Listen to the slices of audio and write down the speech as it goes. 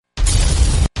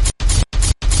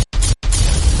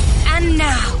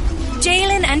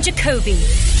Jalen and Jacoby.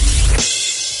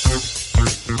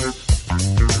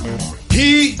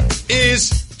 He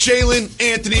is Jalen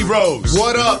Anthony Rose.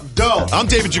 What up, doe? I'm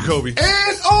David Jacoby.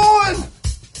 And on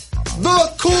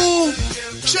the cool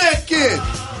check-in.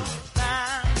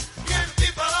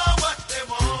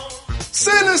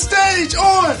 Center stage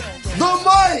on the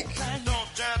mic.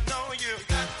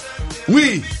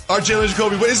 We are Jalen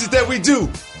Jacoby. What is it that we do?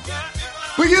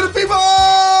 We give the people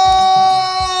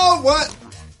what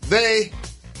they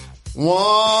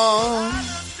want.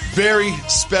 Very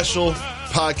special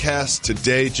podcast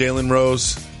today, Jalen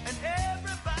Rose.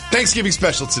 Thanksgiving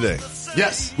special today.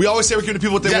 Yes. We always say we're giving the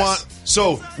people what they want.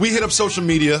 So we hit up social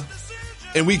media,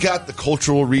 and we got the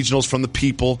cultural regionals from the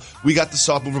people. We got the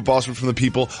soft mover boss from the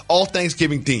people, all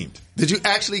Thanksgiving themed. Did you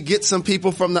actually get some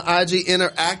people from the IG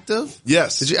Interactive?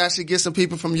 Yes. Did you actually get some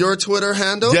people from your Twitter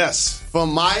handle? Yes.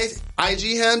 From my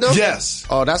IG handle? Yes.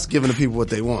 Oh, that's giving the people what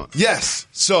they want. Yes.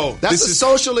 So That's a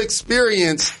social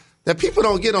experience that people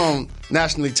don't get on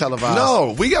nationally televised.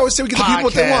 No, we always say we get the people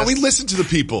what they want. Podcast. We listen to the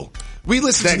people. We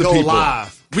listen That to the go people.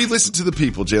 live. We listen to the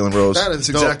people, Jalen Rose. That is That's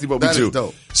dope. exactly what we That do. is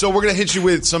dope. So we're going to hit you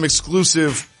with some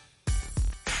exclusive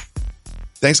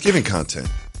Thanksgiving content.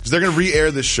 Because they're going to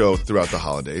re-air this show throughout the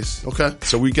holidays. Okay.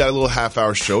 So we got a little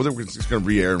half-hour show that we're just going to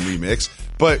re-air and remix.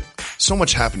 But so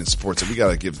much happened in sports that we got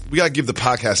to give the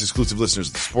podcast exclusive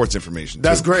listeners the sports information.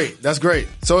 That's too. great. That's great.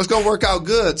 So it's going to work out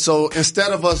good. So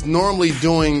instead of us normally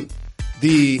doing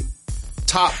the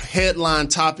top headline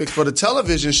topics for the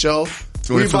television show,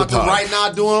 we're about to right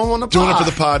now doing it on the pod. Doing it for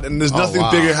the pod. And there's nothing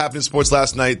wow. bigger happened in sports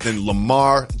last night than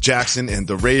Lamar Jackson and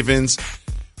the Ravens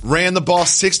ran the ball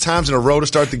 6 times in a row to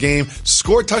start the game,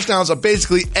 scored touchdowns on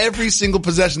basically every single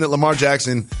possession that Lamar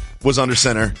Jackson was under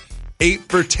center. 8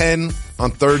 for 10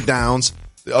 on third downs.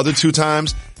 The other 2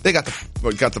 times, they got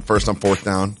the first on fourth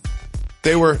down.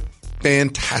 They were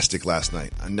fantastic last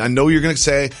night. I know you're going to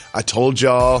say, I told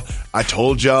y'all,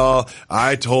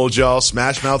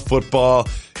 smash mouth football,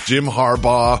 Jim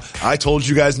Harbaugh. I told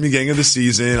you guys in the beginning of the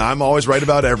season, I'm always right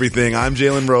about everything. I'm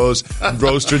Jalen Rose,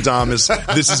 Rostradamus.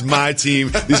 This is my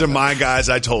team. These are my guys.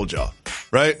 I told y'all.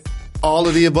 Right? All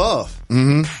of the above.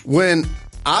 Mm-hmm. When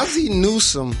Ozzie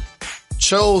Newsome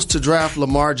chose to draft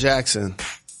Lamar Jackson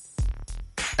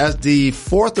as the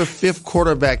 4th or 5th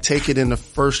quarterback taken in the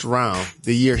first round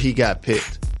the year he got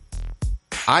picked,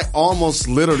 I almost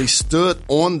literally stood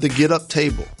on the get-up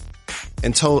table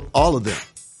and told all of them,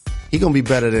 he going to be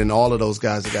better than all of those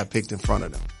guys that got picked in front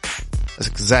of them. That's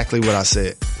exactly what I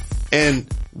said. And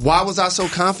why was I so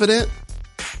confident?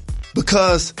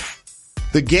 Because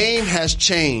the game has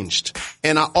changed.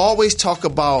 And I always talk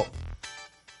about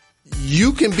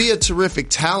you can be a terrific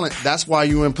talent. That's why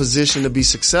you're in position to be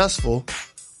successful.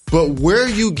 But where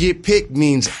you get picked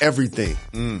means everything.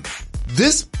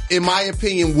 This, in my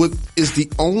opinion, is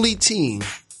the only team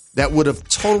that would have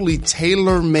totally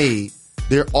tailor-made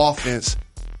their offense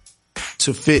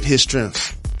to fit his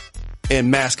strengths and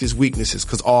mask his weaknesses,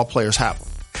 because all players have them.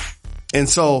 And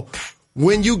so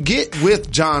when you get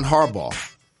with John Harbaugh,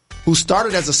 who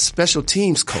started as a special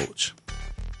teams coach,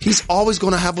 he's always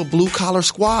going to have a blue-collar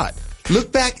squad.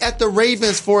 Look back at the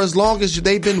Ravens for as long as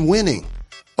they've been winning.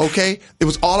 Okay? It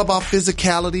was all about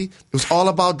physicality. It was all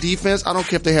about defense. I don't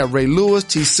care if they had Ray Lewis,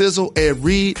 T. Sizzle, Ed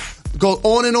Reed. Go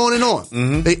on and on and on.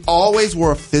 Mm-hmm. They always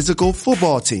were a physical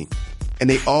football team. And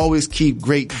they always keep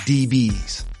great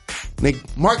DBs.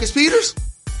 Marcus Peters?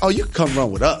 Oh, you can come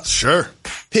run with us. Sure.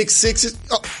 Pick sixes?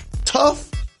 Oh, tough?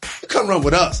 You come run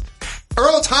with us.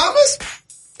 Earl Thomas?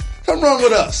 Come run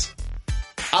with us.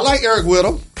 I like Eric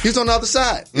Whittle. He's on the other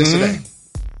side yesterday.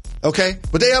 Okay?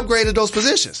 But they upgraded those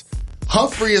positions.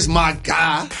 Humphrey is my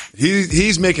guy.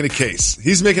 He's making a case.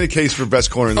 He's making a case for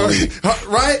best corner in the league.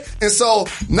 Right? And so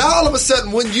now all of a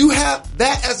sudden when you have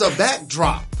that as a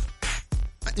backdrop,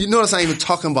 you notice I ain't even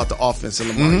talking about the offense in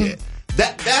Lamar yet.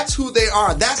 That's who they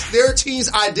are. That's their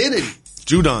team's identity.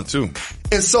 Judon too.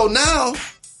 And so now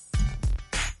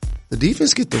the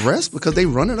defense get the rest because they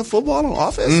running the football on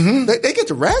offense. They get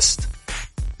the rest.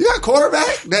 You got a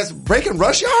quarterback that's breaking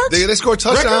rush yards? They score a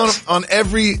touchdown on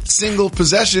every single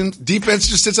possession. Defense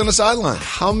just sits on the sideline.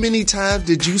 How many times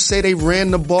did you say they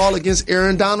ran the ball against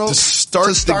Aaron Donald? To start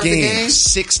the game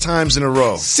 6 times in a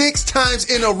row. 6 times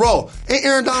in a row. Ain't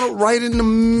Aaron Donald right in the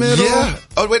middle? Yeah.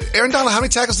 Oh, wait, Aaron Donald, how many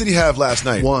tackles did he have last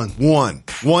night?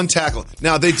 One tackle.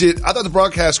 Now, I thought the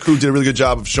broadcast crew did a really good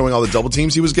job of showing all the double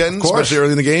teams he was getting, especially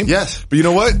early in the game. Yes. But you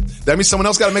know what? That means someone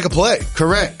else got to make a play.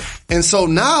 Correct. And so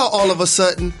now, all of a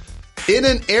sudden, in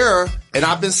an era, and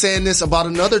I've been saying this about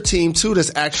another team too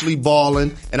that's actually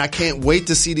balling, and I can't wait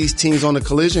to see these teams on the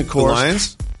collision course. The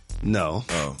Lions? No.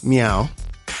 Oh. Meow.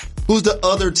 Who's the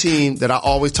other team that I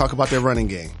always talk about their running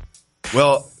game?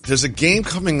 Well, there's a game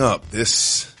coming up The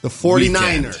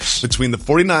 49ers. between the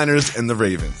 49ers and the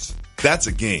Ravens. That's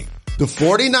a game. The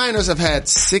 49ers have had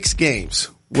 6 games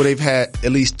where they've had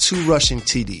at least 2 rushing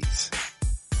TDs.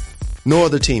 No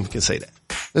other team can say that.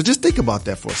 Now just think about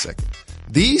that for a second.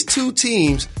 These 2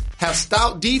 teams have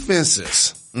stout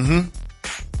defenses.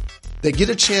 They get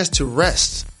a chance to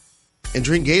rest and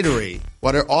drink Gatorade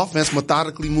while their offense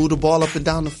methodically move the ball up and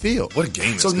down the field. What a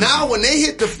game. So now when they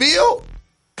hit the field,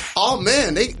 oh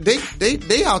man,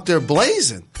 they out there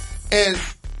blazing. And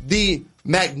the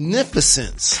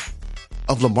magnificence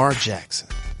of Lamar Jackson.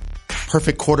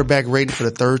 Perfect quarterback rating for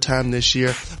the 3rd time this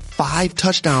year. 5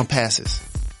 touchdown passes.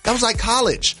 That was like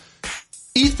college.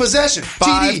 Each possession. 5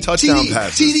 TD, touchdown TD,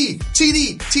 passes.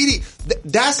 TD.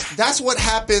 That's what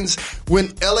happens when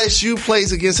LSU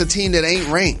plays against a team that ain't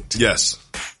ranked. Yes.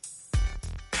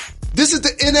 This is the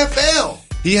NFL.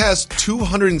 He has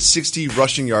 260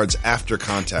 rushing yards after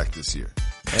contact this year.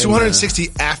 260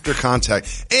 after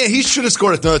contact. And he should have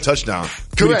scored another touchdown.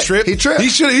 Correct. He tripped. He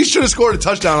should have scored a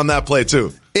touchdown on that play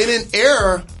too. In an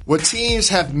era where teams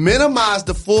have minimized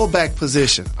the fullback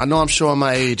position. I know I'm showing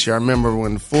my age here. I remember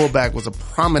when the fullback was a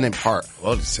prominent part.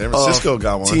 Well, San Francisco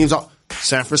got one.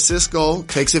 San Francisco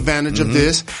takes advantage of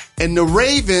this. And the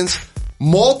Ravens,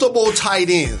 multiple tight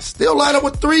ends. They'll line up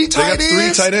with 3 tight ends. They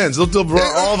got 3 tight ends. They'll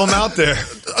run all of them out there. 2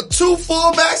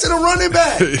 fullbacks and a running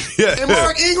back. Yeah. And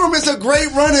Mark Ingram is a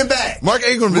great running back. Mark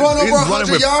Ingram is running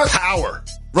with power.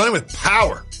 Running with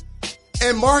power.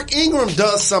 And Mark Ingram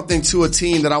does something to a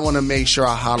team that I want to make sure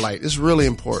I highlight. It's really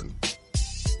important.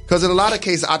 Because in a lot of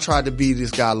cases, I tried to be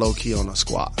this guy low-key on a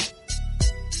squad.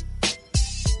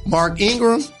 Mark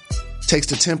Ingram takes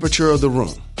the temperature of the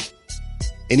room.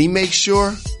 And he makes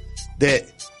sure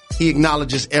that he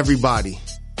acknowledges everybody.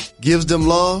 Gives them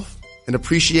love and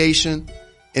appreciation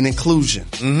and inclusion.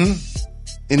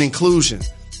 And inclusion.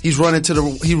 He's running to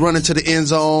the end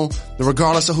zone,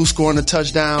 regardless of who's scoring the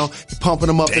touchdown. He's pumping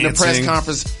them up in the press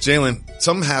conference. Jalen,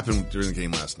 something happened during the game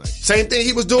last night. Same thing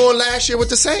he was doing last year with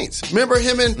the Saints. Remember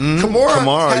him and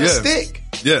Kamara had a stick.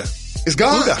 Yeah. It's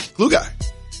gone. Glue guy.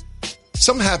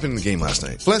 Something happened in the game last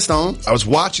night. Flintstone. I was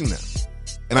watching them,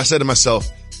 and I said to myself,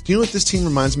 do you know what this team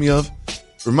reminds me of?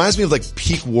 It reminds me of like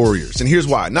peak Warriors. And here's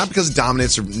why. Not because of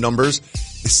dominance or numbers.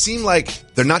 It seemed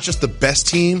like they're not just the best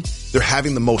team, they're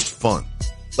having the most fun.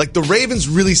 Like the Ravens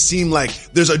really seem like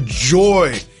there's a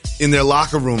joy in their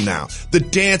locker room now. The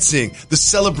dancing, the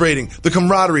celebrating, the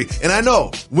camaraderie. And I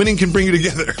know winning can bring you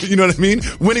together. You know what I mean?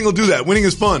 Winning will do that. Winning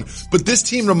is fun. But this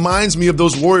team reminds me of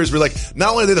those Warriors where like,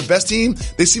 not only are they the best team,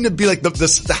 they seem to be like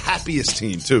the happiest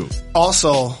team too.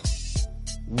 Also,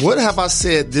 what have I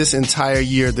said this entire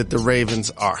year that the Ravens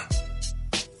are?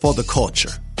 For the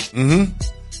culture. When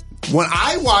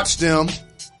I watched them,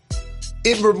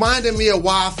 it reminded me of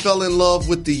why I fell in love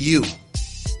with the U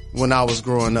when I was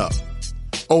growing up.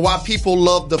 Or why people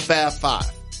love the Fab Five.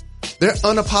 They're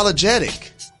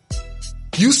unapologetic.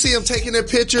 You see them taking their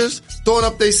pictures, throwing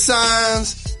up their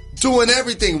signs, doing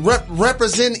everything,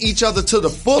 representing each other to the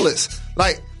fullest.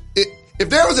 Like, if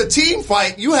there was a team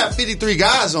fight, you have 53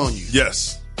 guys on you.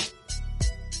 Yes.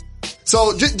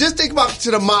 So just think about to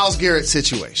the Myles Garrett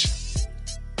situation.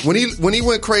 When he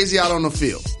went crazy out on the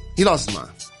field, he lost his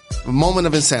mind. A moment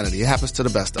of insanity. It happens to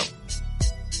the best of them.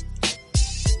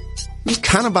 He was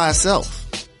kind of by himself.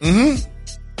 If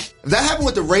that happened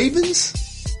with the Ravens,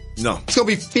 no, it's going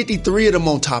to be 53 of them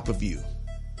on top of you.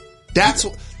 That's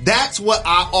what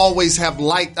I always have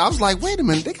liked. I was like, wait a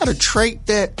minute, they got a trait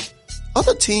that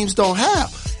other teams don't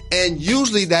have. And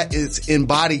usually that is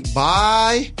embodied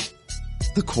by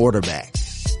the quarterback.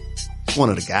 One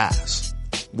of the guys.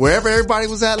 Wherever everybody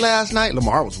was at last night,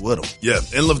 Lamar was with him. Yeah,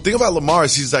 and the thing about Lamar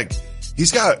is he's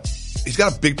got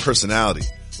a big personality.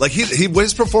 Like when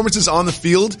his performances on the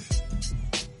field,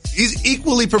 he's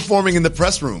equally performing in the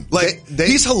press room. Like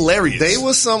he's hilarious. They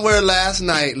was somewhere last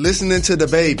night listening to the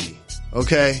baby,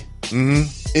 okay?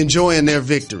 Enjoying their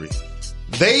victory.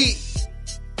 They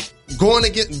going to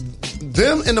get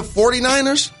them and the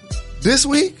 49ers this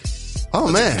week? Oh,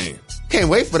 man. Can't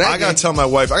wait for that. I gotta tell my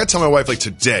wife like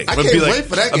today. I can't wait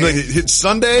for that game. I'm like,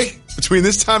 Sunday, between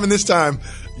this time and this time,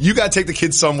 you gotta take the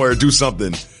kids somewhere, do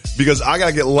something. Because I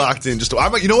gotta get locked in.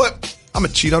 You know what? I'm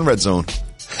gonna cheat on Red Zone.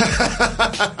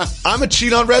 I'm gonna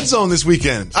cheat on Red Zone this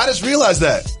weekend. I just realized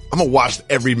that. I'm gonna watch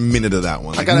every minute of that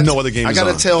one. Like no other game is on.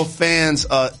 I gotta tell fans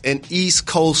an East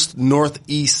Coast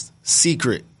Northeast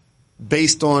secret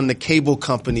based on the cable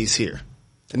companies here.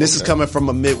 And this is coming from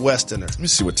a Midwesterner. Let me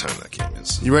see what time that game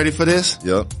is. You ready for this?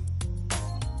 Yep.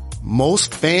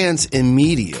 Most fans in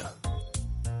media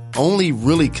only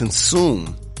really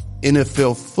consume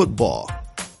NFL football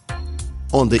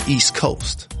on the East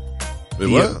Coast.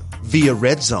 via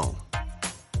Red Zone.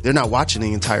 They're not watching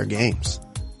the entire games.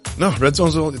 No, Red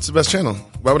Zone's it's the best channel.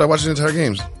 Why would I watch the entire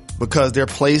games? Because there are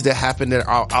plays that happen that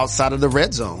are outside of the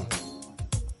Red Zone.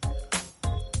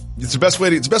 It's the best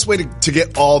way to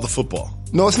get all the football.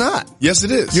 No, it's not. Yes,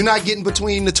 it is. You're not getting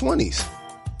between the 20s.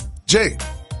 Jay,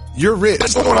 you're rich.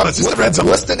 What's going on? It's the Red Zone.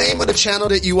 What's the name of the channel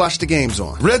that you watch the games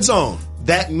on? Red Zone.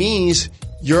 That means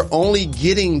you're only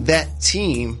getting that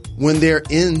team when they're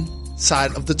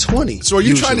inside of the 20. So are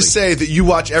you trying to say that you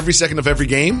watch every second of every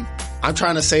game? I'm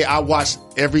trying to say I watch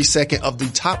every second of the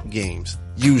top games,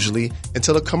 usually,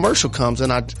 until a commercial comes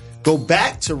and I go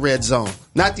back to Red Zone,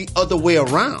 not the other way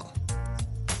around.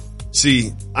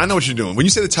 See, I know what you're doing. When you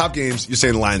say the top games, you're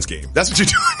saying the Lions game. That's what you're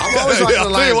doing. I'm always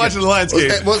watching the Lions game.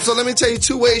 game. Well, so let me tell you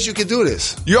 2 ways you can do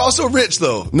this. You're also rich,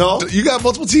 though. No. You got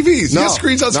multiple TVs. No. You got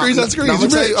screens on screens on screens. I'm going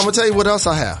to tell you what else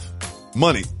I have.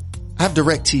 Money. I have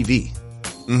DirecTV.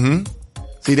 Mm-hmm.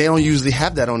 See, they don't usually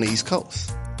have that on the East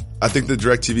Coast. I think the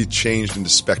DirecTV changed into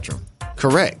Spectrum.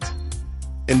 Correct.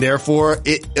 And therefore,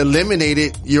 it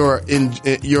eliminated your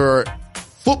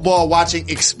football watching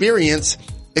experience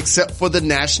except for the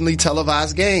nationally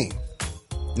televised game.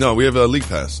 No, we have a League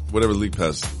Pass, whatever League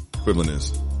Pass equivalent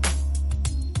is.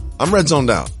 I'm red zoned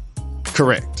out.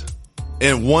 Correct.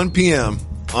 And 1 p.m.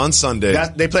 on Sunday.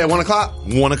 They play at 1 o'clock?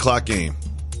 1 o'clock game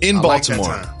in Baltimore.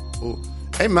 Like that time.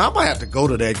 Hey, man, I might have to go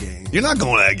to that game. You're not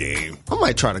going to that game. I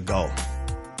might try to go.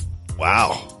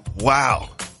 Wow.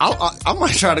 I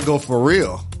might try to go for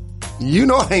real. You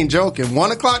know I ain't joking.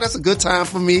 1 o'clock, that's a good time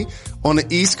for me on the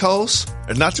East Coast.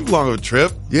 And not too long of a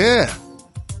trip. Yeah.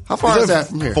 How far is that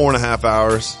from here? 4.5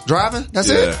 hours. Driving? That's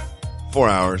it? 4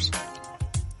 hours.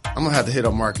 I'm going to have to hit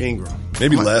up Mark Ingram.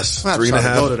 Maybe less.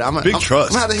 3.5. Big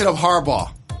trust. I'm going to have to hit up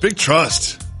Harbaugh. Big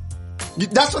trust.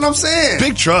 That's what I'm saying.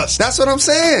 Big trust. That's what I'm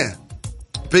saying.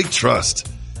 Big trust.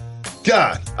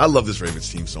 God, I love this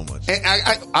Ravens team so much. And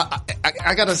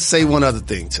I got to say one other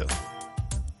thing, too.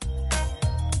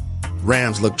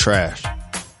 Rams look trash.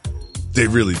 They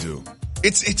really do.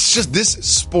 It's just this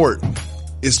sport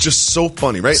is just so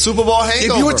funny, right? Super Bowl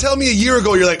hangover. If you would tell me a year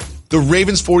ago, you're like, the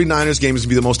Ravens 49ers game is going to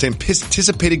be the most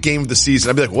anticipated game of the season,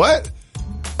 I'd be like, what?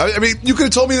 I mean, you could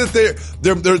have told me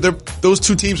that those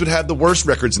two teams would have the worst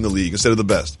records in the league instead of the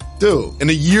best. Dude. And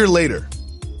a year later.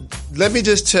 Let me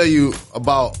just tell you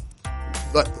about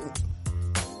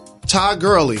Todd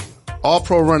Gurley,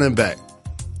 all-pro running back.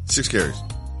 6 carries.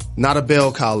 Not a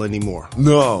bell cow anymore.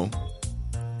 No.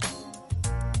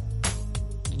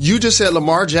 You just said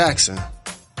Lamar Jackson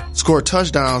scored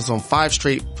touchdowns on 5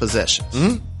 straight possessions.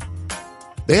 Mm-hmm.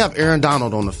 They have Aaron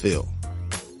Donald on the field,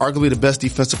 arguably the best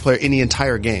defensive player in the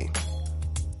entire game.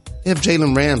 They have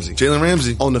Jalen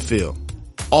Ramsey on the field,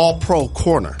 all-pro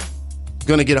corner,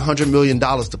 going to get $100 million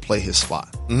to play his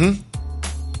spot. Mm-hmm.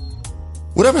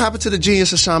 Whatever happened to the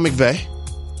genius of Sean McVay?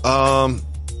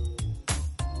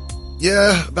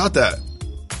 Yeah, about that.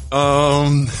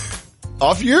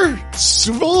 Off year?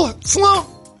 Super Bowl slump?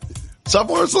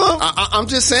 Sophomore slump? I'm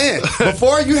just saying.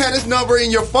 Before you had his number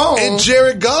in your phone. And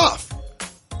Jared Goff.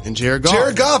 Jared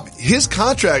Goff, his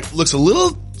contract looks a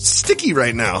little sticky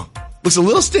right now. Looks a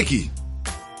little sticky.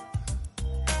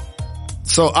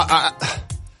 So,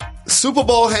 Super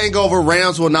Bowl hangover,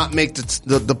 Rams will not make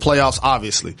the playoffs,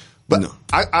 obviously. But no.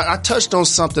 I touched on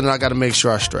something that I got to make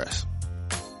sure I stress.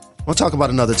 I want to talk about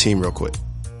another team real quick.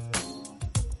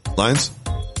 Lions?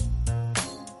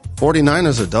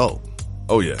 49ers are dope.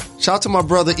 Oh, yeah. Shout out to my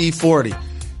brother E40.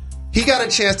 He got a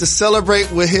chance to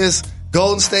celebrate with his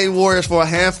Golden State Warriors for a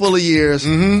handful of years.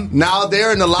 Mm-hmm. Now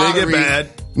they're in the lottery. They get bad.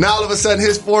 Now all of a sudden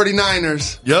his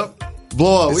 49ers. Yep.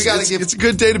 Boy, it's a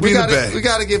good day to be in the Bay. We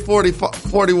got to get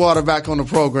 40 Water back on the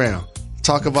program.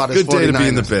 Talk about his 49ers. Good day to be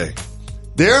in the Bay.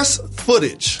 There's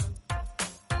footage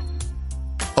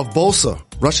of Bosa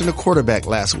rushing the quarterback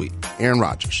last week, Aaron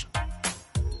Rodgers.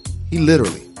 He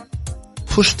literally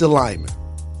pushed the lineman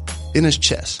in his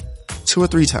chest 2 or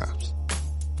 3 times.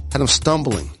 Had him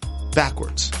stumbling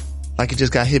backwards like he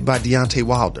just got hit by Deontay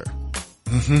Wilder.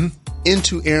 Mm-hmm.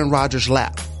 Into Aaron Rodgers'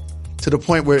 lap to the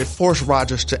point where it forced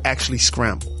Rodgers to actually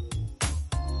scramble.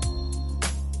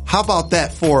 How about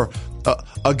that for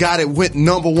a guy that went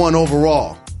number 1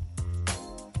 overall?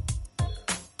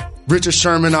 Richard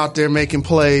Sherman out there making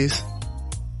plays.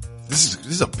 This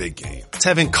is a big game.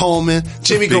 Tevin Coleman,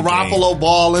 Jimmy Garoppolo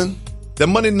balling. The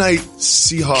Monday night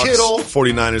Seahawks Kittle,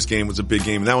 49ers game was a big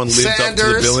game. That one lived up to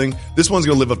the billing. This one's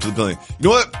going to live up to the billing. You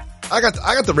know what? I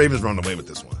got the Ravens running away with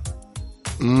this one.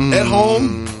 At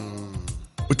home,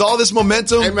 with all this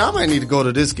momentum. Hey, man, I might need to go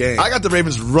to this game. I got the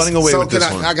Ravens running away with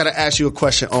this one. I got to ask you a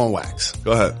question on wax.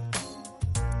 Go ahead.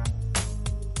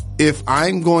 If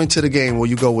I'm going to the game, will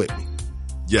you go with me?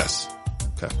 Yes.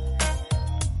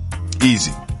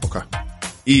 Easy. Okay.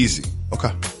 Easy.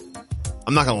 Okay.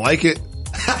 I'm not going to like it.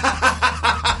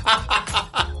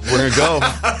 We're going to go.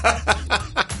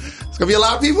 It's going to be a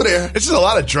lot of people there. It's just a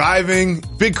lot of driving,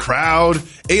 big crowd,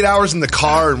 8 hours in the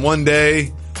car in one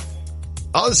day.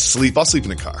 I'll just sleep. I'll sleep in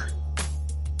the car.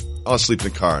 I'll sleep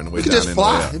in the car on the way We could down. just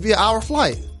fly. It'd be an hour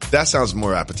flight. That sounds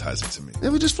more appetizing to me. Yeah,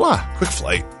 we just fly. Quick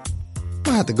flight.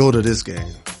 I have to go to this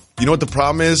game. You know what the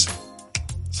problem is?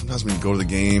 Sometimes when you go to the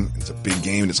game, it's a big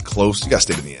game and it's close, you got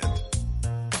to stay to the end.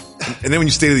 And then when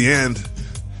you stay to the end,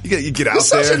 you get out You're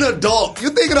there. such an adult.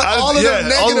 You're thinking of all of the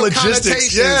negative all the logistics.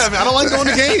 connotations. Yeah, I don't like going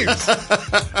to games.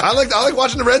 I like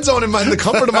watching the red zone in the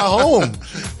comfort of my home.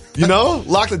 You know,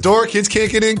 lock the door. Kids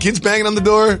can't get in. Kids banging on the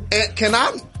door. And can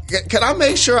I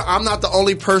make sure I'm not the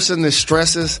only person that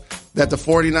stresses that the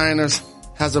 49ers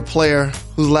has a player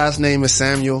whose last name is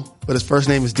Samuel, but his first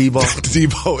name is Debo?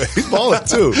 Debo, he's balling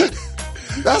too.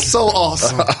 That's so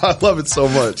awesome. I love it so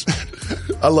much.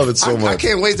 I love it so much. I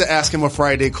can't wait to ask him a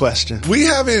Friday question. We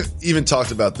haven't even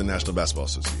talked about the National Basketball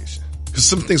Association because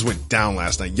some things went down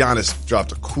last night. Giannis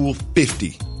dropped a cool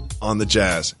 50 on the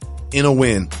Jazz in a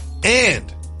win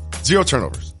and 0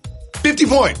 turnovers. 50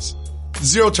 points,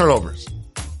 0 turnovers.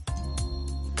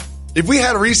 If we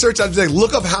had research, I'd say,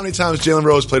 look up how many times Jalen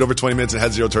Rose played over 20 minutes and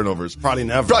had 0 turnovers. Probably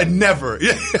never. Probably never.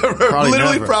 Yeah, Probably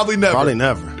literally never. probably never. Probably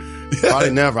never. Yeah. Probably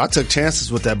never. I took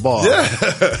chances with that ball. Yeah.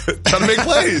 Trying to make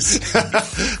plays.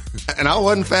 And I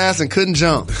wasn't fast and couldn't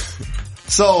jump.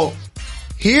 So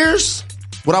here's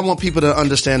what I want people to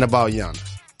understand about Giannis.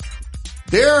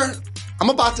 I'm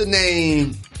about to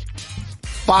name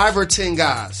 5 or 10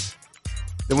 guys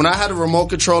that when I had a remote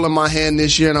control in my hand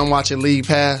this year and I'm watching League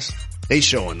Pass, they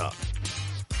showing up.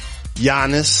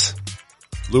 Giannis,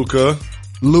 Luka,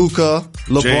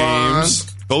 LeBron,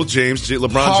 James, both James,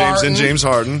 LeBron Harden, James and James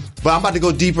Harden. But I'm about to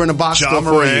go deeper in the box score John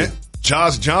for you. Morant.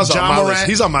 John's on my Morant. list.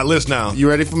 He's on my list now. You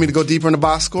ready for me to go deeper in the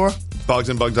box score?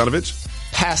 Bogdanovich.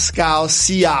 Pascal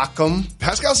Siakam.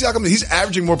 Pascal Siakam, he's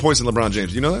averaging more points than LeBron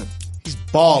James. You know that? He's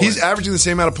balling. He's averaging the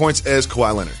same amount of points as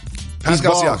Kawhi Leonard.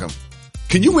 Pascal balling. Siakam.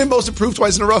 Can you win most improved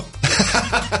twice in a row?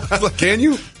 Can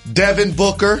you? Devin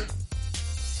Booker.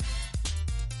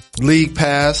 League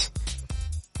Pass.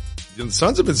 The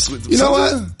Suns have been... You know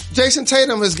what? Jason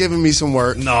Tatum has given me some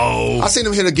work. No. I seen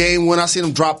him hit a game win. I seen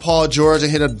him drop Paul George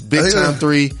and hit a big time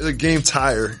 3. It's a game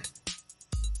tire.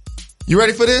 You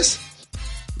ready for this?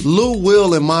 Lou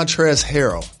Will and Montrezl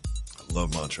Harrell. I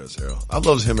love Montrezl Harrell. I've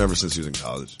loved him ever since he was in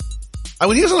college.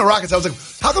 When he was on the Rockets, I was like,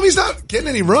 how come he's not getting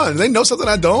any run? They know something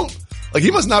I don't? Like,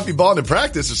 he must not be balling in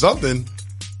practice or something.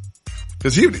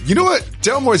 Because you know what?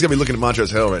 Daryl Morey's got to be looking at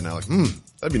Montrezl Harrell right now like,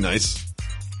 that'd be nice.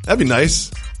 That'd be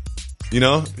nice. You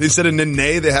know? Instead of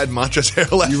Nene, they had Montrezl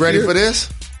Harrell last year. You ready for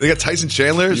this? They got Tyson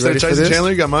Chandler. Instead of ready for Tyson this?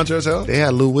 Chandler, you got Montrezl Harrell. They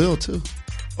had Lou Will too.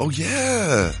 Oh,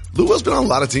 yeah. Lou Will's been on a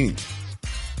lot of teams.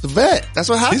 The vet. That's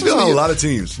what happens. He's been when on a you- lot of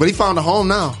teams. But he found a home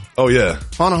now. Oh, yeah.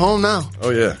 Found a home now. Oh,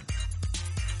 yeah.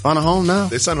 Found a home now.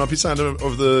 They signed him up. He signed him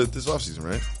over this offseason,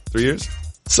 right? 3 years?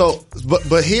 So,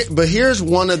 but here's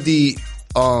one of the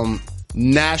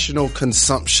national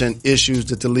consumption issues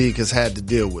that the league has had to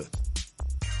deal with.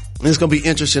 And it's going to be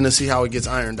interesting to see how it gets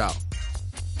ironed out.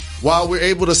 While we're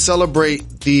able to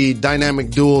celebrate the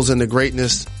dynamic duels and the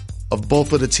greatness of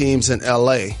both of the teams in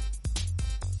LA,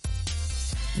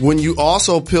 when you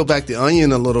also peel back the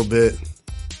onion a little bit,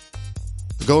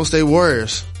 the Golden State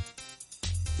Warriors,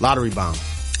 lottery bound.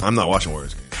 I'm not watching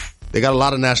Warriors games. They got a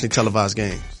lot of nationally televised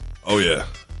games. Oh, yeah.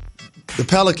 The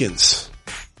Pelicans.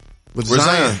 With Where's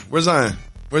Zion. Zion? Where's Zion?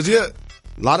 Where's he at? A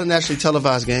lot of nationally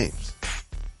televised games.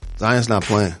 Zion's not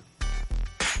playing.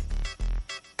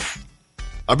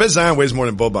 I bet Zion weighs more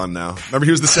than Boban now. Remember,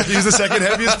 he was the second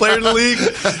heaviest player in the league.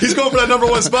 He's going for that number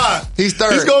 1 spot. He's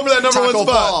third. He's going for that number Taco 1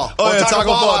 spot. Fall. Oh, yeah, Taco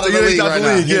Fall. Out of the league right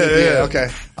now. Yeah. Okay.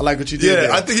 I like what you did Yeah,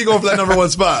 there. I think he's going for that number 1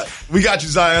 spot. We got you,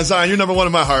 Zion. Zion, you're number 1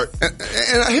 in my heart.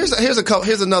 And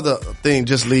here's another thing,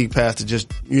 just league pass to just,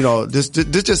 this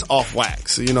just off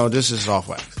wax. This is off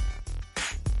wax.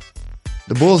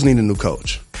 The Bulls need a new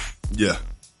coach. Yeah.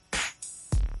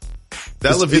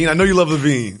 That Levine, I know you love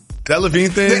Levine. That Levine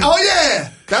thing. Oh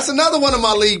yeah, that's another one of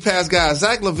my league pass guys,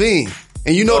 Zach Levine.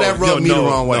 And that rubbed me the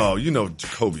wrong way. No,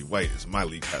 Jacoby White is my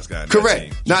league pass guy.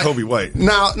 Correct. Jacoby White.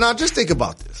 Now just think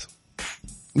about this.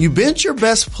 You bench your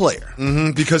best player.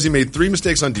 Because he made 3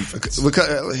 mistakes on defense.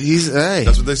 Because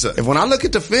That's what they said. If when I look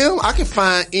at the film, I can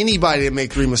find anybody that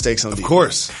make 3 mistakes on defense. Of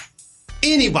course.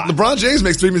 Anybody. LeBron James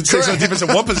makes 3 mistakes on defense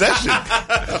in 1 possession.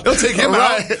 They'll take him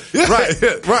out. Yeah.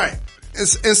 Right.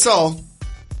 And so,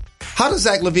 how does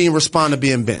Zach Levine respond to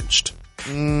being benched?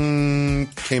 Came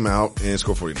out and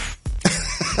scored 49.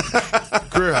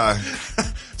 Career high.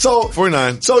 So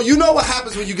 49. So you know what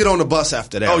happens when you get on the bus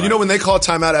after that? Oh, right? you know when they call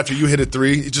timeout after you hit a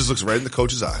three, it just looks right in the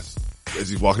coach's eyes as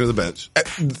he's walking to the bench.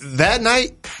 That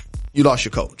night, you lost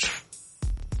your coach.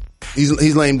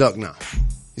 He's lame duck now.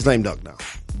 He's lame duck now.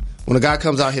 When a guy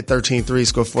comes out, hit 13 threes,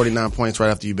 score 49 points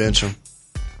right after you bench him.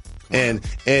 And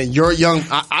you're young.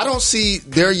 I don't see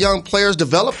their young players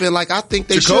developing like I think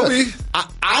they Jacoby. should.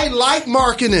 I like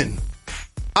Markkanen.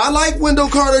 I like Wendell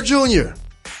Carter Jr.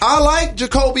 I like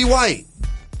Jacoby White.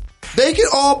 They can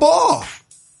all ball.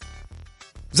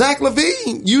 Zach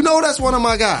LaVine, you know that's one of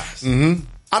my guys. Mm-hmm.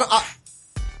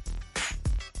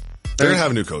 They're going to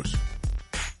have a new coach.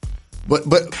 But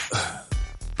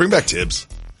bring back Tibbs.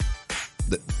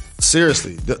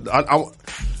 Seriously.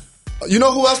 You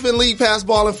know who else been league pass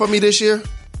balling for me this year?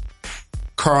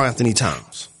 Karl Anthony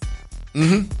Towns.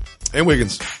 Mm-hmm. And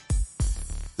Wiggins.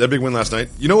 That big win last night.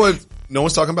 You know what no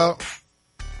one's talking about?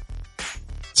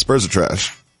 Spurs are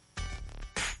trash.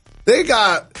 They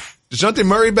got DeJounte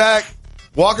Murray back,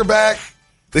 Walker back.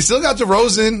 They still got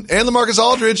DeRozan and LaMarcus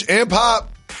Aldridge and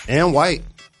Pop. And White.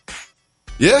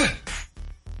 Yeah.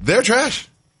 They're trash.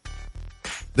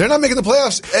 They're not making the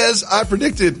playoffs as I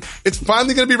predicted. It's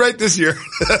finally going to be right this year.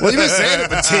 Well, you've been saying it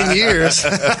for 10 years.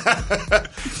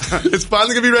 It's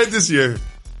finally going to be right this year.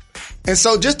 And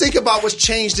so just think about what's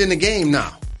changed in the game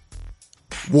now.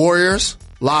 Warriors,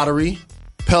 lottery.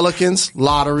 Pelicans,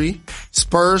 lottery.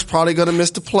 Spurs probably going to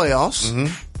miss the playoffs.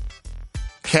 Mm-hmm.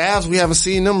 Cavs, we haven't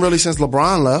seen them really since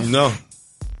LeBron left. No.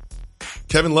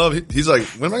 Kevin Love, he's like,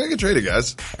 when am I going to get traded,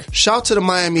 guys? Shout to the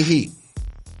Miami Heat.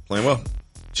 Playing well.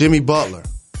 Jimmy Butler.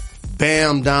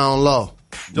 Bam down low.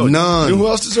 Yo, None. You know who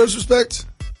else deserves respect?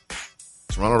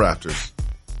 Toronto Raptors.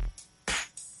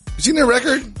 You seen their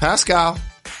record? Pascal.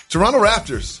 Toronto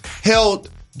Raptors Held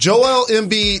Joel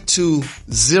Embiid to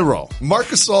 0. Marc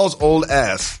Gasol's old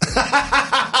ass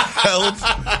held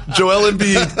Joel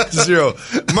Embiid to 0.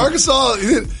 Marc Gasol,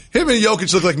 him and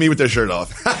Jokic look like me with their shirt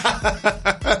off.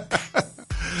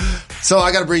 So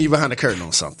I got to bring you behind the curtain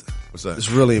on something. What's that? It's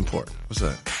really important. What's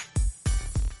that?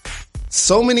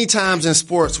 So many times in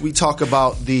sports, we talk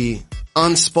about the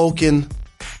unspoken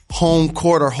home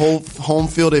court or home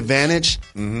field advantage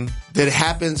that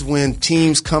happens when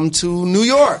teams come to New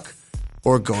York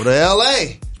or go to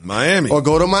LA. Miami. Or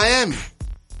go to Miami.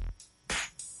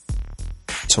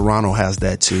 Toronto has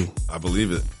that too. I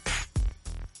believe it.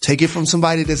 Take it from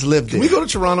somebody that's lived there. Can we go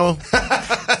to Toronto?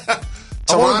 I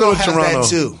want to go to Toronto. That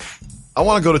too. I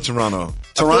want to go to Toronto.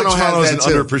 Toronto I feel like Toronto has is that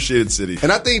an too. underappreciated city.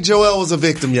 And I think Joel was a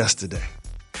victim yesterday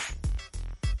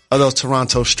of those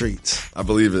Toronto streets. I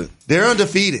believe it. They're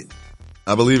undefeated.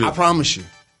 I believe it. I promise you.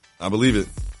 I believe it.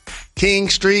 King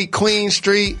Street, Queen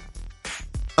Street,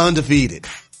 undefeated.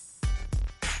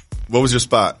 What was your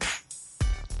spot?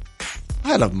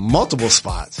 I had multiple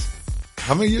spots.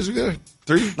 How many years were you there?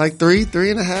 3? Like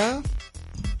 3.5.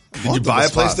 Did you buy a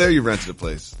place there or you rented a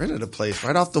place? Rented a place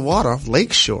right off the water, off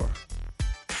Lakeshore.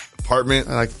 Apartment?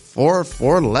 Like four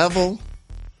level.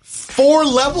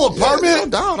 4-level apartment? Yeah, no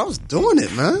doubt. I was doing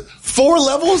it, man. 4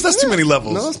 levels? That's too many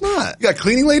levels. No, it's not. You got a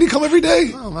cleaning lady come every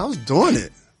day? No, I was doing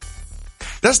it.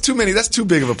 That's too many. That's too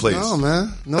big of a place. No,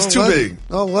 man. No, that's too big.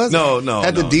 No, it wasn't. No.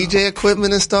 Had the DJ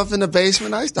equipment and stuff in the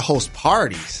basement. I used to host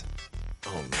parties.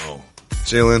 Oh, no.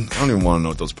 Jalen, I don't even want to know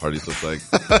what those parties look like.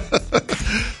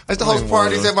 I used to host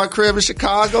parties at my crib in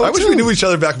Chicago. I wish we knew each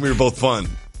other back when we were both fun.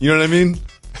 You know what I mean?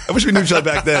 I wish we knew each other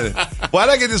back then. Why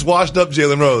did I get this washed up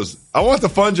Jalen Rose? I want the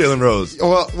fun Jalen Rose.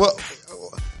 Well,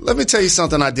 let me tell you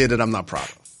something I did that I'm not proud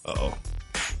of. Uh-oh.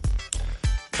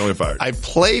 Don't get fired. I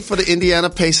played for the Indiana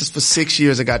Pacers for 6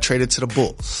 years and got traded to the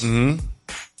Bulls. Mm-hmm.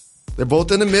 They're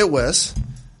both in the Midwest.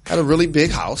 Had a really big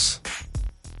house.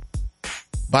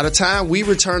 By the time we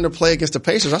returned to play against the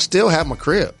Pacers, I still had my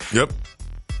crib. Yep.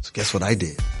 So guess what I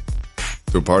did?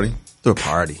 Threw a party? Threw a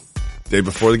party. Day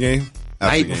before the game?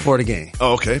 Night before the game.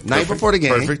 Oh, okay. Perfect. Night before the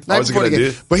game. Perfect. Night Always before a good the game.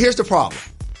 idea. But here's the problem.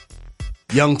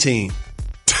 Young team.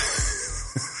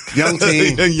 Young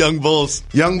team. Young Bulls.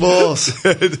 Young Bulls.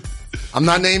 I'm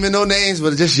not naming no names,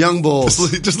 but just young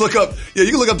Bulls. Just look up. Yeah, you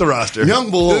can look up the roster.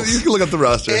 Young Bulls. You can look up the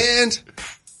roster. And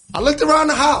I looked around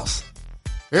the house.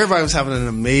 Everybody was having an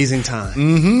amazing time.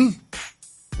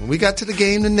 Mm-hmm. When we got to the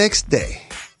game the next day,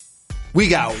 we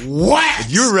got whacked.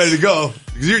 You were ready to go.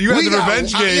 You had the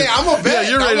revenge game. Yeah, I'm a vet. Yeah,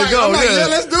 you're ready to go. Yeah,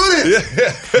 let's do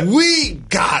this. Yeah. We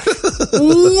got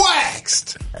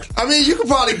waxed. I mean, you can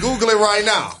probably Google it right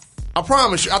now. I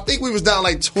promise you. I think we was down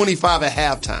like 25 at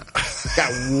halftime.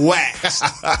 Got waxed.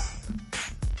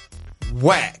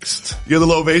 Waxed. You get a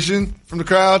little ovation from the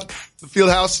crowd, the field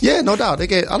house? Yeah, no doubt.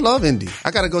 I love Indy. I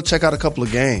got to go check out a couple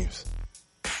of games.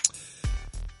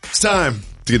 It's time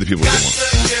to get the people what they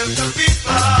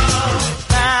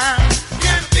want.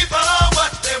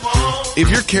 If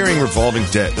you're carrying revolving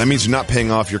debt, that means you're not paying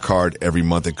off your card every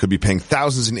month and could be paying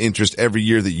thousands in interest every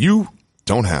year that you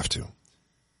don't have to.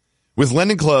 With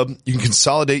Lending Club, you can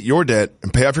consolidate your debt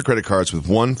and pay off your credit cards with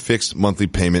one fixed monthly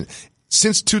payment.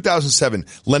 Since 2007,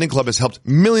 Lending Club has helped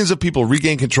millions of people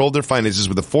regain control of their finances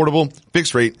with affordable,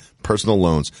 fixed-rate personal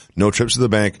loans. No trips to the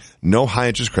bank, no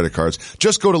high-interest credit cards.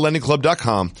 Just go to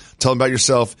lendingclub.com, tell them about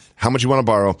yourself, how much you want to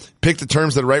borrow, pick the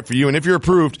terms that are right for you, and if you're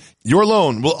approved, your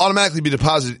loan will automatically be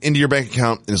deposited into your bank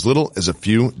account in as little as a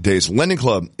few days. Lending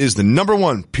Club is the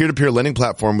 #1 peer-to-peer lending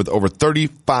platform with over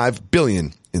 $35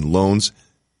 billion in loans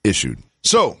issued.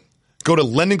 So, go to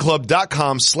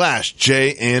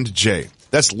lendingclub.com/J&J.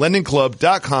 That's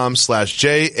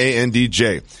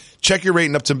lendingclub.com/JANDJ. Check your rate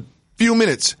in up to a few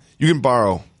minutes. You can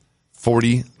borrow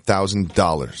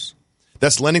 $40,000.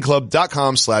 That's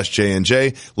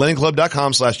lendingclub.com/JNJ.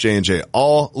 Lendingclub.com/JNJ.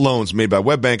 All loans made by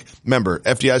WebBank, member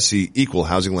FDIC, equal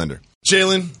housing lender.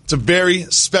 Jalen, it's a very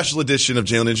special edition of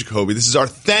Jalen and Jacoby. This is our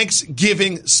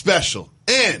Thanksgiving special.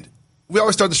 And we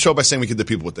always start the show by saying we give the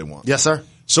people what they want. Yes, sir.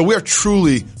 So we are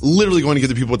truly, literally going to give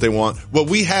the people what they want. What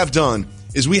we have done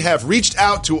is we have reached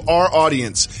out to our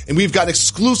audience, and we've got an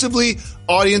exclusively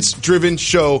audience-driven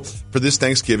show for this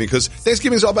Thanksgiving, because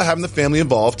Thanksgiving is all about having the family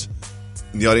involved,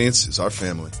 and the audience is our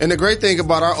family. And the great thing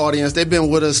about our audience, they've been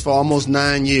with us for almost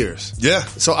 9 years. Yeah.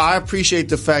 So I appreciate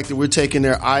the fact that we're taking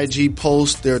their IG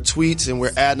posts, their tweets, and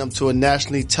we're adding them to a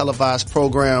nationally televised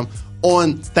program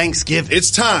on Thanksgiving.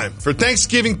 It's time for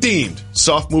Thanksgiving-themed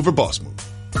Soft Move or Boss Move.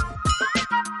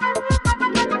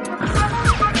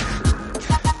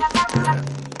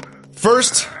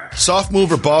 First, soft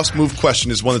move or boss move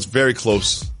question is one that's very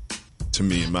close to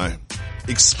me in my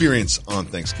experience on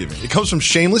Thanksgiving. It comes from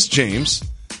Shameless James,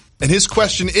 and his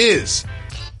question is,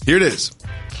 here it is,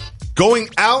 going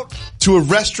out to a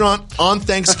restaurant on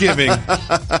Thanksgiving,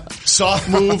 soft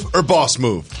move or boss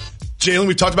move? Jalen,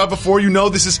 we talked about before, you know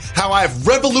this is how I have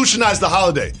revolutionized the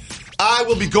holiday. I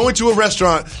will be going to a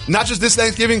restaurant, not just this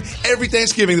Thanksgiving, every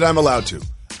Thanksgiving that I'm allowed to.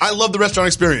 I love the restaurant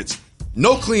experience.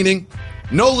 No cleaning,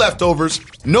 no leftovers,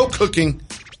 no cooking,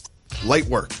 light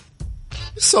work.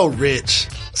 It's so rich.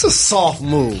 It's a soft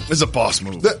move. It's a boss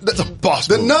move. It's a boss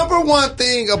move. The number one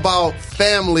thing about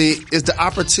family is the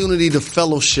opportunity to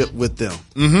fellowship with them.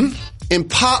 Mm-hmm. In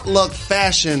potluck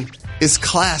fashion, it's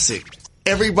classic.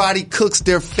 Everybody cooks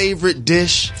their favorite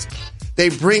dish. They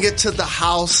bring it to the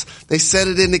house. They set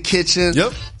it in the kitchen.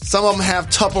 Yep. Some of them have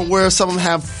Tupperware. Some of them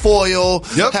have foil.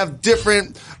 Yep. Have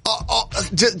different,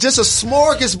 just a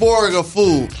smorgasbord of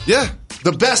food. Yeah.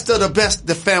 The best of the best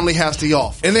the family has to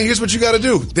offer. And then here's what you got to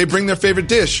do. They bring their favorite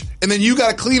dish, and then you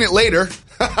got to clean it later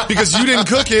because you didn't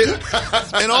cook it.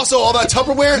 And also all that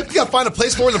Tupperware, you got to find a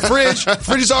place for it in the fridge. The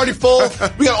fridge is already full.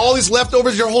 We got all these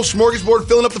leftovers, your whole smorgasbord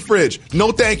filling up the fridge.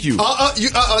 No, thank you. No. You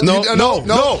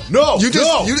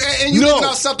leaving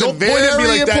out something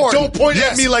very important. Don't point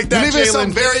at me like that, You're leaving Jalen.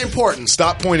 something very important.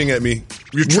 Stop pointing at me.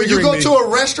 You're triggering me. When you go to a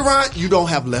restaurant, you don't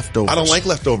have leftovers. I don't like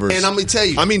leftovers. And I'm going to tell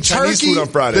you. I mean Chinese turkey, food on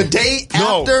Friday. The day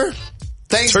after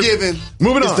Thanksgiving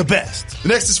Moving is on. the best. The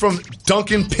next is from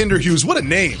Duncan Pinderhughes. What a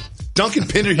name. Duncan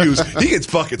Pinderhughes. He gets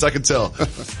buckets, I can tell.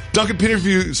 Duncan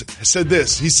Pinderhughes said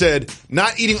this. He said,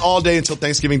 not eating all day until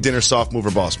Thanksgiving dinner, soft move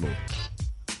or boss move.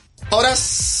 Oh,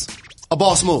 that's a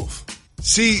boss move.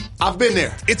 See, I've been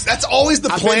there. That's always the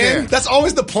plan. That's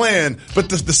always the plan. But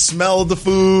the smell of the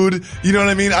food, you know what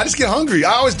I mean? I just get hungry.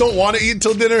 I always don't want to eat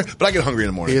until dinner, but I get hungry in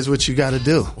the morning. Here's what you got to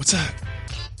do. What's that?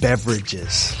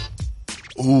 Beverages.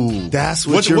 Ooh. That's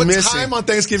what you're missing. What time on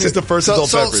Thanksgiving is the first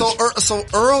adult beverage? So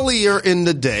earlier in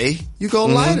the day, you go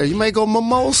lighter. You may go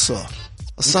mimosa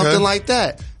or something like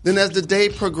that. Then as the day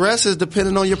progresses,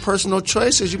 depending on your personal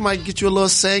choices, you might get you a little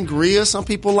sangria. Some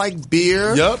people like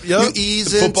beer. Yep. You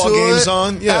ease into it. Football game's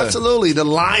on. Yeah. Absolutely. The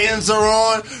Lions are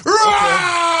on.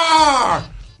 Okay.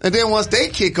 And then once they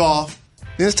kick off,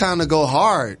 then it's time to go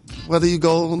hard. Whether you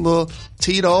go a little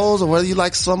Tito's or whether you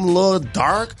like something a little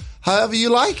dark, however you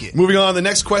like it. Moving on, the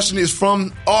next question is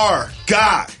from our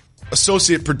guy,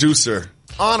 associate producer.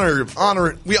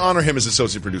 We honor him as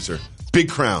associate producer. Big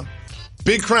Crown.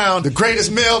 Big Crown. The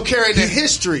greatest male carrier in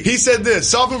history. He said this,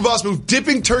 soft move, boss move,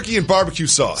 dipping turkey in barbecue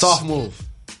sauce. Soft move.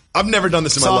 I've never done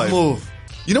this in my life. Soft move.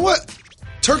 You know what?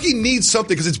 Turkey needs something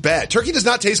because it's bad. Turkey does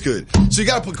not taste good. So you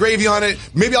got to put gravy on it.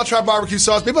 Maybe I'll try barbecue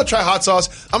sauce. Maybe I'll try hot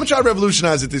sauce. I'm going to try to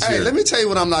revolutionize it this year. Hey, let me tell you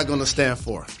what I'm not going to stand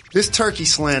for. This turkey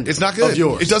slander. It's not good. Of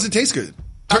yours. It doesn't taste good.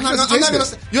 I'm not gonna.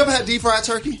 You ever had deep fried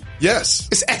turkey? Yes.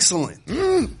 It's excellent.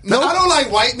 No, I don't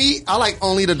like white meat. I like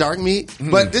only the dark meat.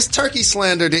 But this turkey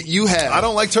slander that you have. I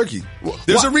don't like turkey.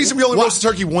 There's a reason we only roast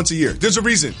turkey once a year. There's a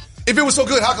reason. If it was so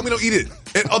good, how come we don't eat it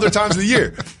at other times of the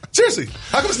year? Seriously,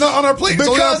 how come it's not on our plate? It's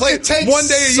only on our plate it takes one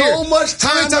day a year. so much time.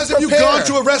 How many times have you gone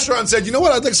to a restaurant and said, you know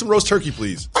what, I'd like some roast turkey,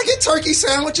 please? I get turkey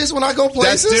sandwiches when I go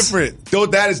places. That's different. Though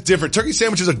that is different. Turkey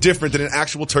sandwiches are different than an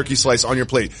actual turkey slice on your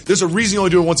plate. There's a reason you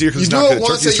only do it once a year because it's not good. You do it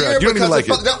once a year you don't even like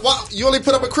it. You only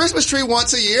put up a Christmas tree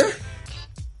once a year.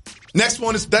 Next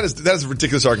one is that is a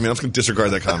ridiculous argument. I'm just going to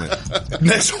disregard that comment.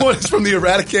 Next one is from the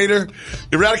Eradicator.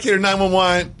 Eradicator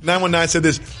 919 said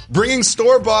this: bringing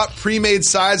store-bought pre-made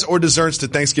sides or desserts to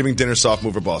Thanksgiving dinner. Soft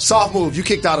move or boss? Soft move. You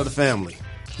kicked out of the family.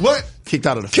 What? Kicked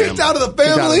out of the family. Kicked out of the family?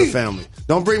 Kicked out of the family.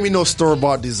 Don't bring me no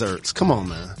store-bought desserts. Come on,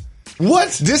 man.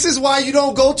 What? This is why you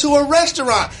don't go to a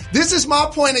restaurant. This is my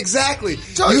point exactly.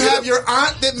 You have your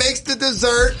aunt that makes the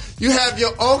dessert. You have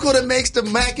your uncle that makes the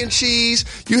mac and cheese.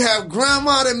 You have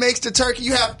grandma that makes the turkey.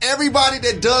 You have everybody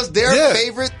that does their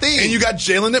favorite thing. And you got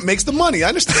Jalen that makes the money. I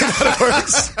understand how it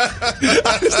works. I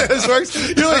understand how this works.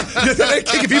 You're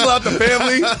kicking people out the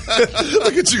family.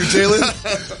 Look at you,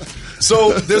 Jalen.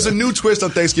 So there's a new twist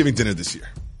on Thanksgiving dinner this year.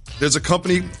 There's a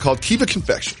company called Kiva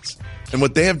Confections. And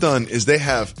what they have done is they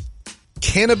have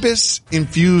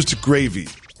cannabis-infused gravy.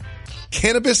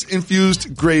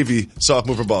 Cannabis-infused gravy, soft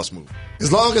move or boss move?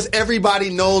 As long as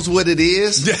everybody knows what it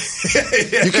is,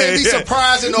 you can't be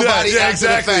surprising nobody after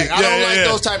the fact. I don't like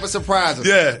those type of surprises.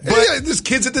 Yeah, but there's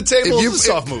kids at the table. It's a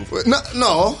soft move.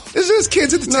 No. Is this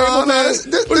kids at the table, man?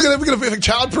 We're gonna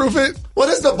child-proof it? Well,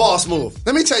 this is the boss move.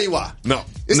 Let me tell you why. No.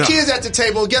 It's kids at the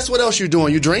table. Guess what else you're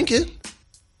doing? You drinking.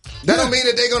 That don't mean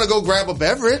that they're gonna go grab a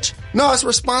beverage. No, it's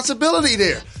responsibility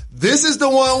there. This is the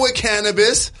one with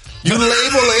cannabis. You label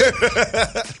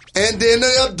it, and then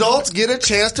the adults get a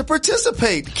chance to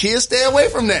participate. The kids stay away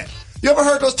from that. You ever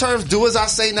heard those terms, do as I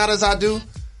say, not as I do?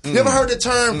 You ever heard the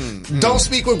term, don't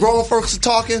speak when grown folks are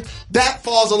talking? That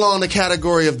falls along the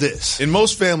category of this. In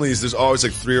most families, there's always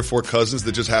like 3 or 4 cousins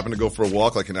that just happen to go for a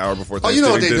walk like an hour before Thanksgiving.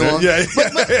 Oh, you know what they're doing. Yeah.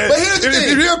 But here's the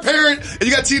thing. If you're a parent and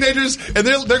you got teenagers and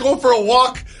they're going for a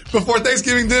walk before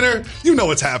Thanksgiving dinner, you know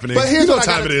what's happening. But here's what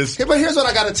time it is. But here's what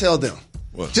I got to tell them.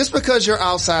 What? Just because you're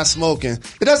outside smoking,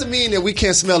 it doesn't mean that we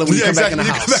can't smell it when you come back in the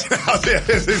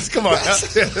house. Come on.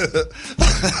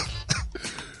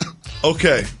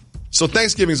 Okay. So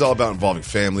Thanksgiving is all about involving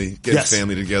family, getting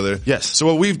family together. Yes. So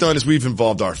what we've done is we've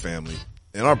involved our family.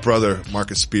 And our brother,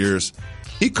 Marcus Spears,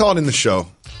 he called in the show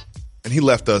and he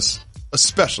left us a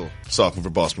special soft move or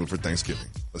boss move for Thanksgiving.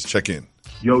 Let's check in.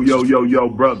 Yo,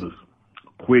 brothers.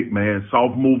 Quick, man.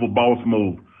 Soft move or boss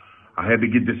move. I had to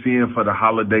get this in for the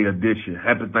holiday edition.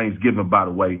 Happy Thanksgiving, by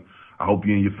the way. I hope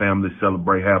you and your family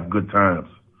celebrate, have good times.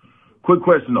 Quick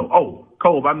question, though. Oh,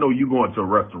 Cove, I know you going to a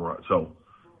restaurant, so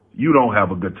you don't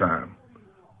have a good time.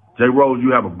 J. Rose,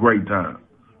 you have a great time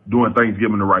doing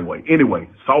Thanksgiving the right way. Anyway,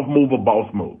 soft move or boss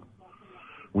move.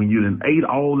 When you done ate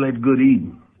all that good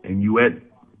eating and you at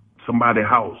somebody's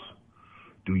house,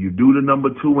 do you do the number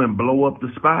 2 and blow up the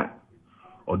spot?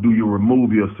 Or do you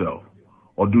remove yourself?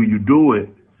 Or do you do it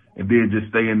and then just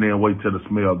stay in there and wait till the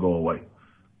smell go away?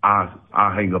 I'll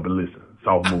hang up and listen.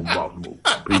 Soft move, boss move.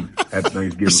 Peace. Happy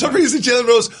Thanksgiving. For some reason, Jalen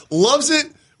Rose loves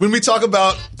it when we talk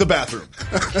about the bathroom.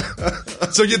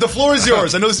 So the floor is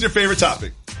yours. I know this is your favorite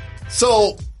topic.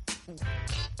 So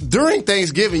during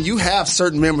Thanksgiving, you have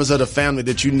certain members of the family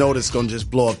that you know that's going to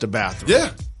just blow up the bathroom.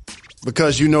 Yeah.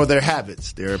 Because you know their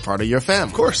habits. They're a part of your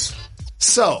family. Of course.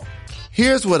 So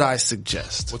here's what I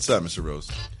suggest. What's that, Mr.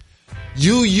 Rose?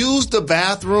 You use the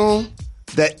bathroom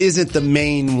that isn't the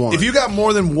main one. If you got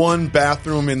more than one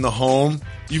bathroom in the home,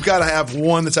 you've got to have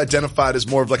one that's identified as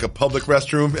more of like a public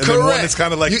restroom, and then one that's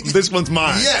kind of like this one's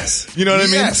mine. Yes, you know what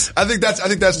I mean. I think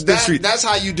that's sweet. That's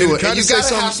how you do it. And you got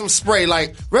to have some spray.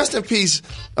 Like rest in peace,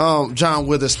 John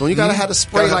Witherspoon. You got to have a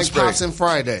spray like Pops and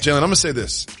Friday. Jalen, I'm gonna say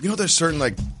this. You know, there's certain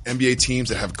like NBA teams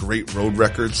that have great road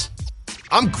records.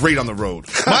 I'm great on the road.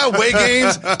 My away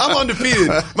games, I'm undefeated.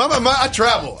 I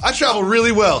travel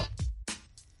really well.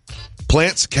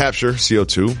 Plants capture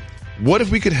CO2. What if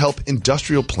we could help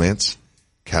industrial plants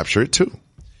capture it too?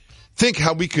 Think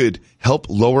how we could help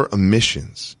lower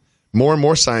emissions. More and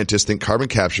more scientists think carbon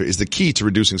capture is the key to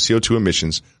reducing CO2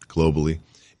 emissions globally.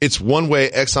 It's one way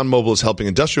ExxonMobil is helping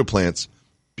industrial plants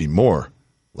be more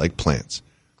like plants.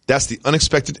 That's the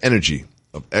unexpected energy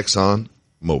of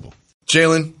ExxonMobil.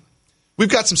 Jalen, we've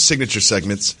got some signature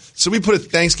segments. So we put a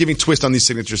Thanksgiving twist on these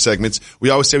signature segments. We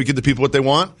always say we give the people what they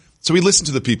want. So we listen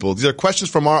to the people. These are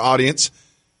questions from our audience.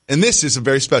 And this is a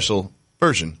very special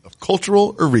version of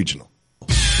Cultural or Regional.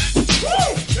 Let's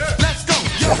go.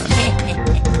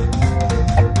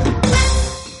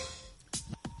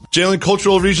 Jalen,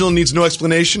 Cultural or Regional needs no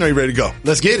explanation. Are you ready to go?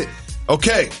 Let's get it.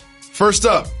 Okay. First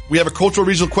up, we have a Cultural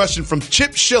Regional question from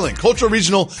Chip Schilling. Cultural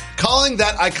Regional, calling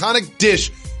that iconic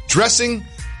dish dressing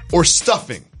or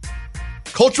stuffing.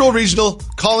 Cultural, regional,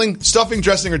 calling, stuffing,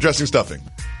 dressing, or dressing, stuffing?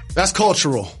 That's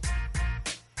cultural.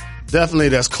 Definitely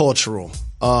that's cultural.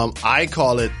 I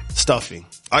call it stuffing.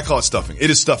 I call it stuffing. It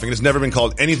is stuffing. It has never been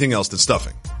called anything else than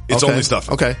stuffing. It's only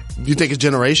stuffing. Okay. You think it's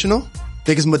generational?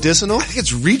 Think it's medicinal? I think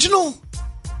it's regional.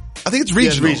 I think it's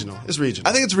regional. Yeah, it's regional. It's regional.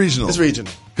 I think it's regional. It's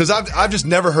regional. Because I've just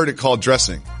never heard it called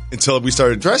dressing until we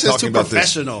started Dressing talking is too about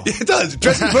professional. This. Yeah, it does.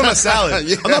 Dressing put on a salad.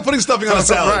 Yeah. I'm not putting stuffing on a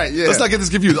salad. Right, yeah. Let's not get this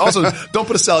confused. Also, don't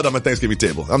put a salad on my Thanksgiving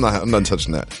table. I'm not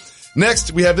touching that.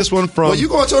 Next, we have this one from... Well, you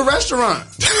going to a restaurant.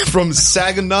 From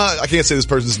Saginaw. I can't say this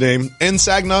person's name. N.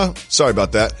 Saginaw. Sorry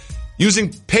about that.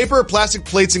 Using paper or plastic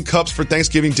plates and cups for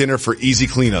Thanksgiving dinner for easy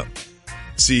cleanup.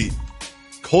 See,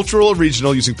 cultural or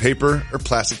regional, using paper or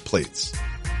plastic plates.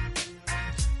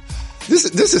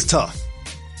 This is tough.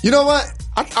 You know what?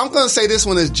 I'm going to say this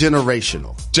one is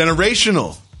generational.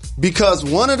 Generational. Because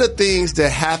one of the things that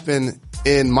happen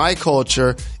in my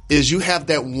culture is you have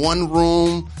that one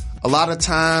room a lot of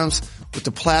times with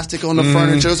the plastic on the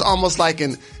furniture. It's almost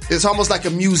like a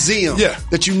museum. Yeah.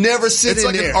 That you never sit in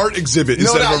there. It's like an art exhibit No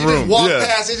instead doubt. of a You room. just walk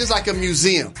past. It's just like a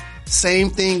museum. Same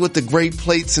thing with the great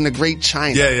plates and the great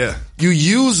china. Yeah. You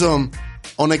use them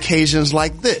on occasions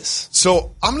like this.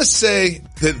 So I'm going to say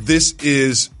that this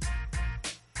is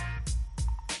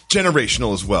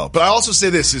generational as well. But I also say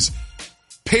this is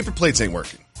paper plates ain't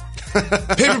working.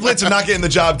 Paper plates are not getting the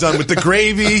job done with the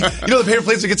gravy. You know, the paper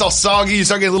plates, it gets all soggy. You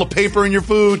start getting a little paper in your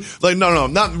food. Like, no.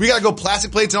 We got to go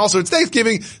plastic plates. And also, it's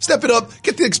Thanksgiving. Step it up.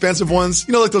 Get the expensive ones.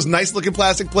 You know, like those nice looking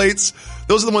plastic plates.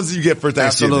 Those are the ones that you get for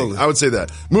Thanksgiving. Absolutely. I would say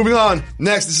that. Moving on.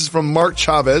 Next, this is from Mark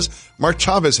Chavez. Mark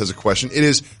Chavez has a question. It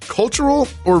is cultural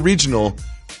or regional?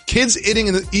 Kids eating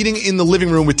in the living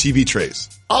room with TV trays.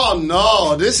 Oh,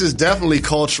 no. This is definitely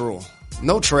cultural.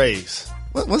 No trays.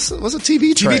 What's a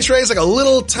TV tray? TV tray is like a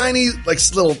little tiny,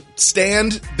 little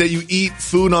stand that you eat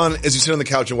food on as you sit on the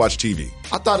couch and watch TV.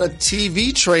 I thought a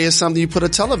TV tray is something you put a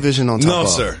television on top of. No,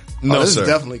 sir. No, this sir. is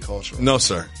definitely cultural. No,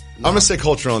 sir. I'm going to say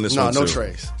cultural on this one, No too.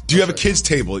 trays. Do you have a kid's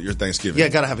table at your Thanksgiving? Yeah,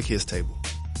 gotta have a kid's table.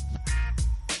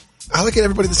 I like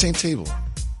everybody at the same table.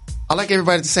 I like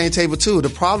everybody at the same table, too. The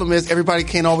problem is everybody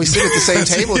can't always sit at the same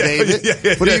table, David.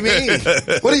 Yeah. What do you mean?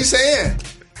 What are you saying?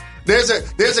 There's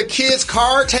a kid's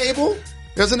card table.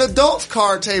 There's an adult's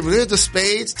card table. There's the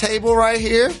spades table right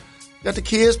here. Got the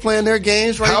kids playing their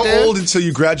games right there. How old until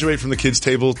you graduate from the kids'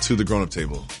 table to the grown-up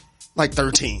table? Like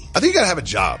 13. I think you got to have a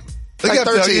job. Like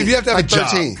 13. You have to have Like a job.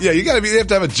 13. Yeah, you have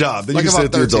to have a job. Then Like you can sit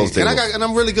about at the 13. adults table. And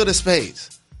I'm really good at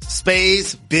spades.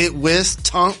 Spades, bid, whist,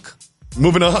 tunk.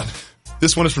 Moving on.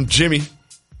 This one is from Jimmy.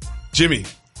 Jimmy,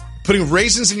 putting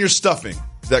raisins in your stuffing.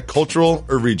 Is that cultural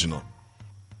or regional?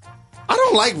 I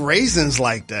don't like raisins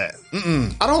like that.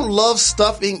 I don't love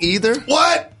stuffing either.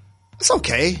 What? It's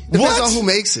okay. Depends What? on who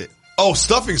makes it. Oh,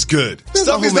 stuffing's good. Depends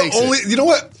on Stuffing's who the makes only. it. You know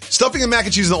what? Stuffing and mac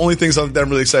and cheese are the only things that I'm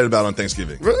really excited about on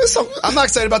Thanksgiving. Really? I'm not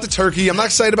excited about the turkey. I'm not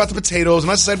excited about the potatoes. I'm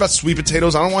not excited about sweet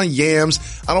potatoes. I don't want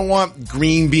yams. I don't want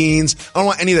green beans. I don't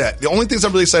want any of that. The only things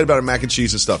I'm really excited about are mac and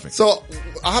cheese and stuffing. So,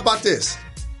 how about this?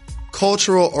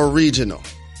 Cultural or regional?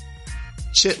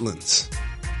 Chitlins.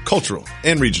 Cultural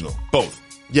and regional. Both.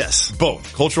 Yes.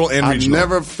 Both. Cultural and I regional.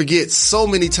 never forget so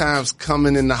many times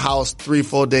coming in the house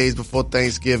 3-4 days before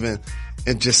Thanksgiving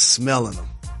and just smelling them.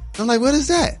 I'm like, what is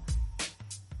that?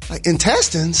 Like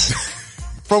intestines?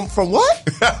 From what?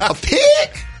 A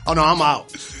pig? Oh no, I'm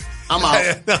out.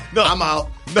 No. I'm out.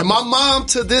 And my mom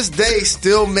to this day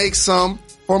still makes some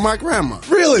for my grandma.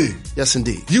 Really? Yes,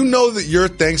 indeed. You know that your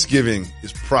Thanksgiving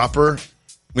is proper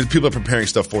when people are preparing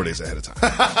stuff 4 days ahead of time.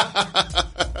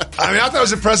 I mean, I thought it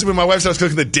was impressive when my wife started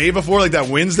cooking the day before, like that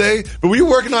Wednesday. But were you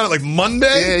working on it like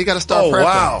Monday? Yeah, you got to start prepping.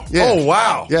 Wow. Yeah. Oh,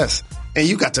 wow. Yes. And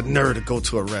you got the nerve to go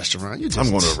to a restaurant. I'm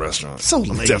going to a restaurant. So I'm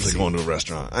lazy. definitely going to a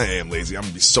restaurant. I am lazy. I'm going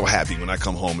to be so happy when I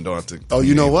come home and don't have to. Oh,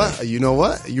 you know what? You know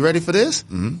what? You ready for this?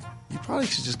 Mm-hmm. You probably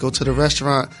should just go to the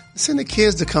restaurant and send the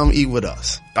kids to come eat with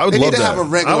us. I would they love need to that. have a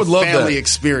regular I would love family that.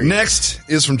 experience. Next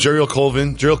is from Jeriel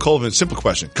Colvin. Jeriel Colvin, simple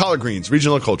question. Collard greens,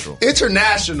 regional or cultural?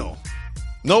 International.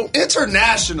 No.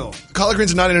 International. Collard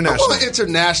greens are not international. I want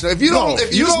international. If you don't, No,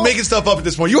 if you you're just don't, making stuff up at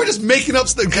this point. You are just making up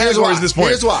categories why. at this point.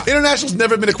 Here's why. International's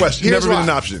never been a question. here's Never been why.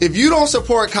 an option. If you don't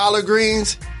support collard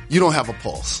greens, you don't have a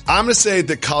pulse. I'm going to say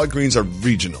that collard greens are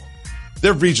regional.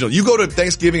 They're regional. You go to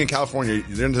Thanksgiving in California,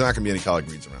 there's not going to be any collard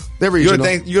greens around. They're regional.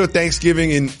 You go to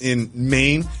Thanksgiving in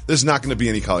Maine, there's not going to be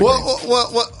any collard greens. Well,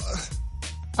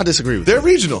 I disagree with They're you.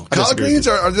 regional. Collard greens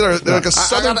are they're like a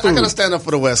southern I food. gotta stand up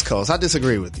for the West Coast. I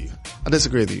disagree with you.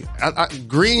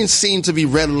 Greens seem to be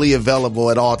readily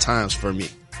available at all times for me.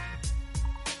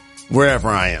 Wherever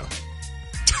I am.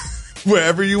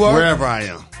 Wherever you are? Wherever I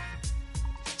am.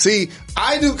 See,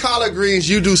 I do collard greens,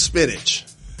 you do spinach.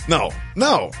 No.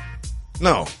 I'm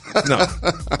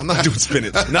not doing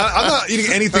spinach. I'm not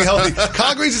eating anything healthy.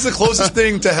 Collard greens is the closest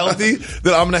thing to healthy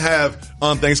that I'm going to have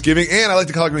on Thanksgiving. And I like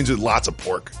the collard greens with lots of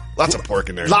pork. Lots of pork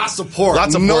in there. Lots of pork.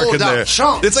 Lots of pork in there.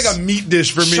 Chunks. It's like a meat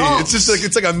dish for me. Chunks.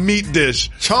 It's like a meat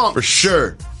dish. Chunks. For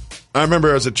sure. I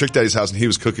remember I was at Trick Daddy's house and he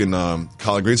was cooking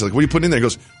collard greens. I was like, what are you putting in there? He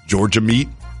goes, Georgia meat.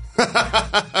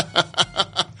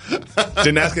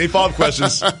 Didn't ask any follow-up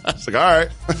questions. It's like, all right.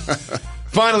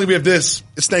 Finally, we have this.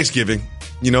 It's Thanksgiving.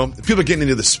 You know, people are getting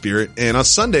into the spirit. And on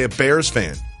Sunday, a Bears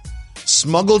fan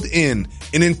smuggled in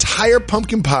an entire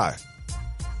pumpkin pie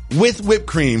with whipped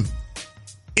cream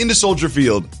into Soldier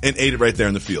Field and ate it right there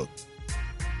in the field.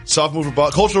 Soft mover ball,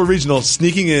 cultural regional,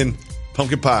 sneaking in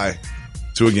pumpkin pie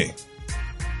to a game.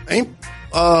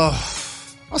 I'll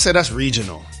say that's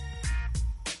regional.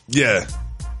 Yeah.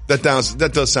 That does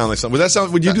sound like something.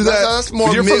 Would you do that? That's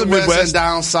more You're Midwest from the Midwest and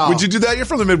down south. Would you do that? You're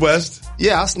from the Midwest.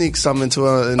 Yeah, I'll sneak something into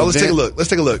an let's event.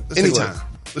 take a look. Anytime.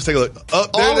 Let's take a look. Oh,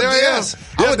 there I am. Yes.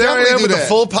 I Yeah, would there I definitely am do with that. the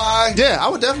full pie. Yeah, I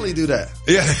would definitely do that.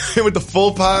 Yeah, with the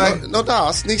full pie. No doubt.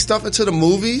 I'll sneak stuff into the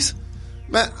movies.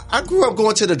 Man, I grew up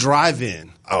going to the drive-in.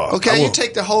 Oh, okay, you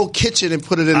take the whole kitchen and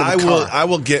put it in the car. I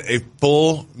will get a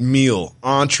full meal,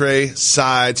 entree,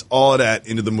 sides, all of that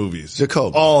into the movies.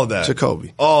 Jacoby. All of that.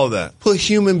 Jacoby. All of that. Put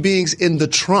human beings in the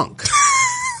trunk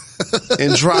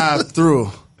and drive through.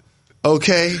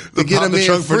 Okay? To get them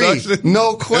in free. Production.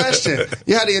 No question.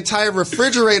 You had the entire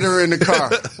refrigerator in the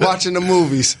car watching the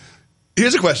movies.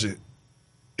 Here's a question.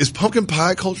 Is pumpkin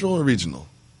pie cultural or regional?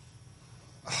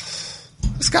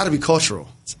 It's got to be cultural.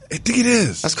 I think it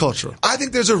is. That's cultural. I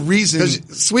think there's a reason.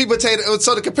 Sweet potato.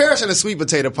 So the comparison is sweet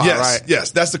potato pie, yes, right?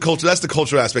 Yes, that's the culture. That's the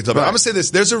cultural aspect of it. Right. I'm gonna say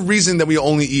this: there's a reason that we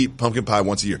only eat pumpkin pie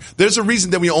once a year. There's a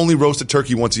reason that we only roast a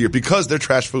turkey once a year because they're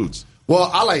trash foods. Well,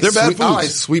 I like they're bad foods. I like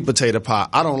sweet potato pie.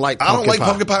 I don't like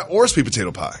pumpkin pie or sweet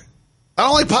potato pie. I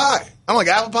don't like pie. I don't like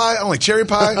apple pie. I don't like cherry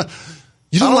pie.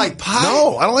 You don't like pie?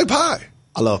 No, I don't like pie.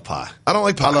 I love pie. I don't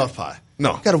like pie. I love pie.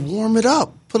 No, you got to warm it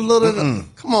up. Put a little.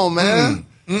 Come on, man.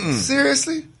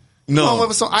 Seriously. No. Come on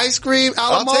with some ice cream,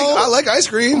 Alamo. I like ice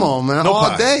cream. Come on, man. No all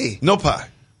pie. day. No pie.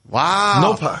 Wow.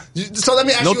 No pie. So let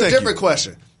me ask No, you a thank different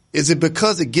question. Is it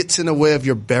because it gets in the way of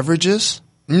your beverages?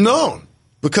 No.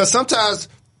 Because sometimes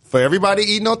for everybody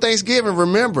eating on Thanksgiving,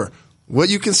 remember, what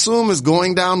you consume is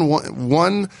going down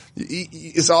one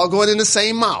it's all going in the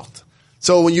same mouth.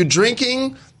 So when you're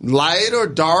drinking light or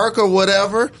dark or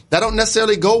whatever, that don't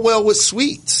necessarily go well with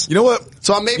sweets. You know what?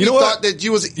 So I maybe thought that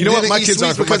you was. You know what? My kids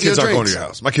aren't going to your drinks.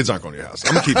 house. My kids aren't going to your house.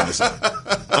 I'm going to keep this.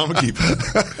 I'm going to keep it.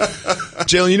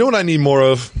 Jalen, you know what I need more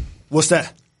of? What's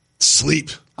that? Sleep.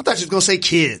 I thought you was going to say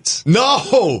kids.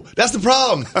 No, that's the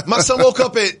problem. My son woke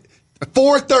up at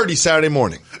 4:30 Saturday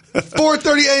morning.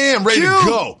 4:30 a.m. ready to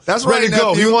go. That's ready right, to go.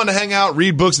 nephew. He wanted to hang out,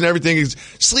 read books and everything.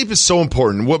 Sleep is so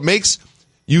important. What makes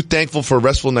you thankful for a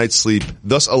restful night's sleep,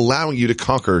 thus allowing you to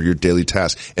conquer your daily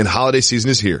tasks. And holiday season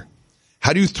is here.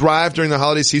 How do you thrive during the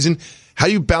holiday season? How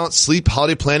do you balance sleep,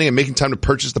 holiday planning, and making time to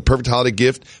purchase the perfect holiday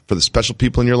gift for the special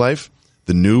people in your life?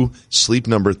 The new Sleep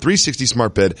Number 360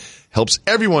 smart bed helps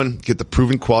everyone get the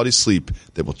proven quality sleep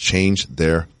that will change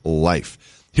their life.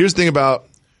 Here's the thing about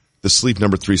the Sleep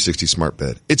Number 360 smart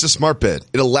bed. It's a smart bed.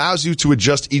 It allows you to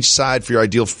adjust each side for your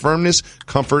ideal firmness,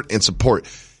 comfort, and support.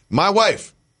 My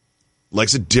wife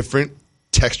likes a different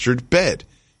textured bed.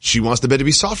 She wants the bed to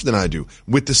be softer than I do.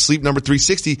 With the Sleep Number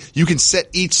 360, you can set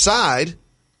each side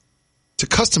to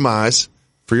customize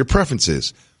for your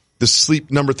preferences. The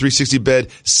Sleep Number 360 bed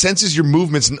senses your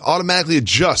movements and automatically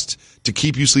adjusts to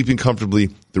keep you sleeping comfortably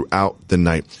throughout the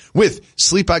night. With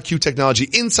Sleep IQ technology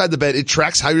inside the bed, it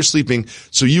tracks how you're sleeping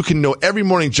so you can know every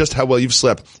morning just how well you've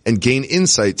slept and gain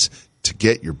insights to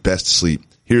get your best sleep.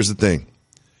 Here's the thing.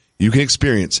 You can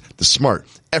experience the smart,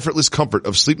 effortless comfort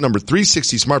of Sleep Number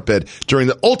 360 smart bed during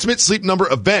the Ultimate Sleep Number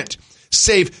event.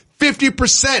 Save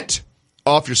 50%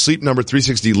 off your Sleep Number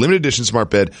 360 limited edition smart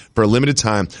bed for a limited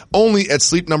time only at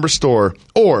Sleep Number store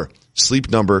or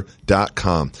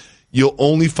sleepnumber.com. You'll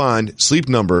only find Sleep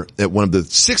Number at one of the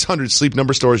 600 Sleep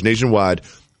Number stores nationwide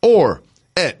or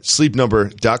at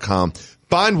sleepnumber.com.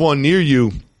 Find one near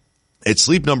you at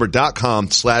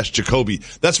sleepnumber.com/Jacoby.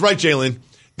 That's right, Jalen.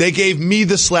 They gave me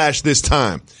the slash this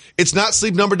time. It's not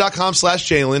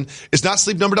sleepnumber.com/Jalen. It's not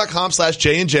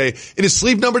sleepnumber.com/J&J. It is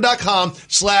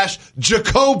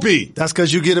sleepnumber.com/Jacoby. That's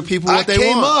because you give people what they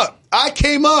want. I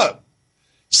came up.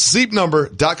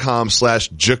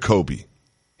 Sleepnumber.com/Jacoby.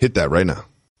 Hit that right now.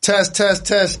 Test.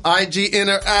 IG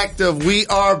Interactive. We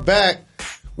are back.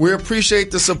 We appreciate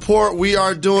the support. We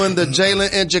are doing the Jalen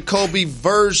and Jacoby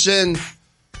version,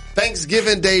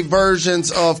 Thanksgiving Day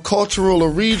versions of Cultural or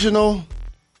Regional,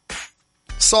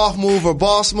 Soft Move or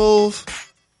Boss Move.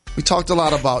 We talked a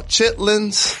lot about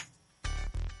chitlins.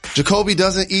 Jacoby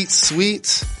doesn't eat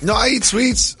sweets. No, I eat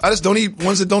sweets. I just don't eat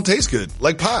ones that don't taste good,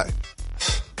 like pie.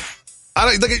 I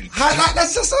don't like it.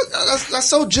 That's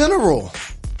so general.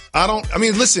 I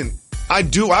mean, listen, I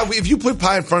do. If you put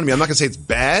pie in front of me, I'm not going to say it's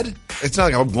bad. It's not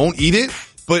like I won't eat it.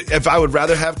 But if I would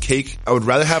rather have cake, I would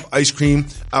rather have ice cream,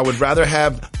 I would rather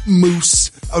have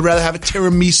mousse, I would rather have a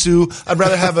tiramisu, I'd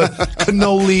rather have a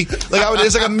cannoli.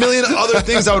 There's like a million other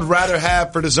things I would rather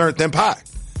have for dessert than pie.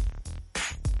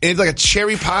 And like a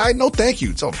cherry pie, no thank you.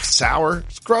 It's all sour.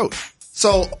 It's gross.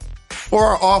 So, for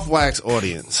our off-wax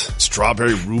audience,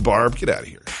 strawberry rhubarb, get out of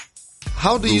here.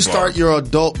 How do you start your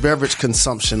adult beverage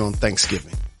consumption on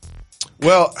Thanksgiving?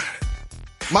 Well,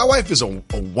 my wife is a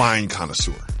wine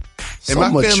connoisseur. And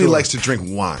my family likes to drink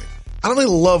wine. I don't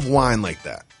really love wine like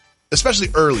that, especially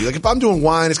early. Like if I'm doing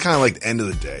wine, it's kind of like the end of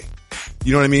the day.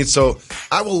 You know what I mean? So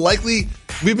I will likely,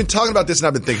 we've been talking about this and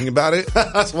I've been thinking about it.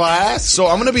 That's why I asked. So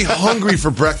I'm going to be hungry for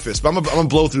breakfast, but I'm going to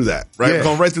blow through that, right? Yeah. I'm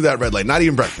going right through that red light. Not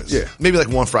even breakfast. Yeah. Maybe like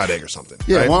one fried egg or something.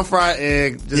 Yeah, right? one fried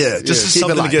egg. Just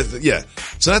something to get, yeah.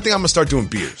 So I think I'm going to start doing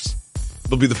beers.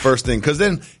 Will be the first thing. Cause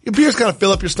then your beers kind of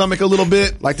fill up your stomach a little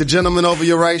bit. Like the gentleman over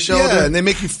your right shoulder? Yeah, and they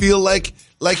make you feel like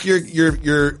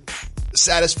you're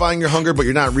satisfying your hunger, but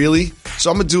you're not really.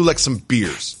 So I'm going to do like some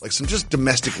beers, like some just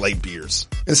domestic light beers.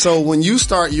 And so when you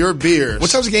start your beers.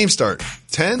 What time's the game start?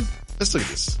 10? Let's look at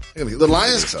this. The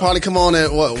Lions probably come on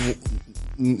at what?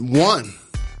 1.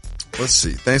 Let's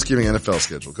see. Thanksgiving NFL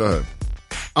schedule. Go ahead.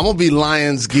 I'm going to be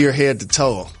Lions gear head to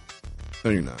toe.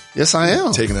 No, you're not. Yes, I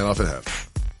am. Taking that off at half.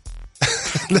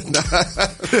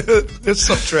 It's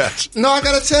so trash. No, I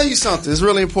got to tell you something. It's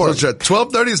really important.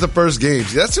 12:30 is the first game.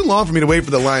 See, that's too long for me to wait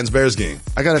for the Lions-Bears game.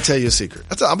 I got to tell you a secret.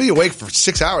 I'll be awake for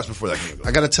 6 hours before that game goes.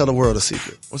 I got to tell the world a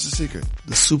secret. What's the secret?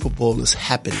 The Super Bowl is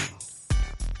happening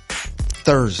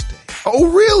Thursday. Oh,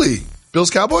 really? Bills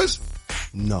Cowboys?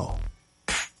 No.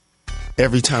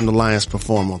 Every time the Lions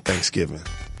perform on Thanksgiving.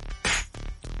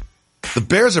 The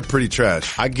Bears are pretty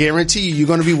trash. I guarantee you're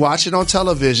going to be watching on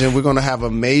television. We're going to have a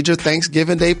major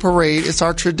Thanksgiving Day parade. It's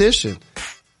our tradition.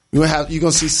 You're going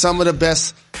to see some of the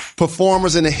best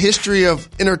performers in the history of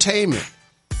entertainment.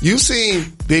 You've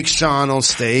seen Big Sean on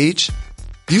stage.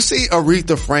 You see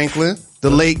Aretha Franklin, the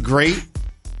late great,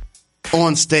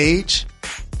 on stage.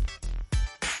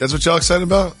 That's what y'all excited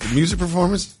about? The music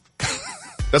performance?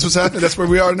 That's what's happening? That's where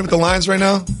we are with the Lions right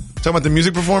now? Talking about the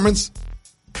music performance?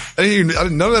 I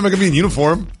didn't none of them are going to be in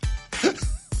uniform.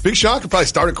 Big Sean could probably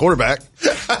start at quarterback.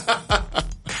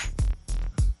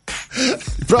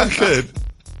 You probably could.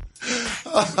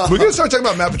 We're going to start talking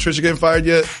about Matt Patricia getting fired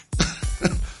yet?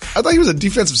 I thought he was a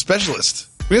defensive specialist.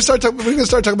 We're going to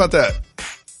start talking about that.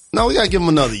 No, we got to give him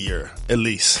another year, at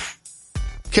least.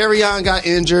 Kerryon got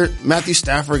injured. Matthew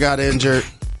Stafford got injured.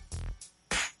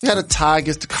 He had a tie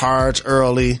against the Cards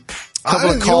early. A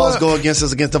couple of calls go against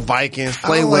us against the Vikings.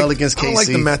 Play well against KC. I don't like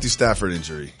the Matthew Stafford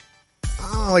injury.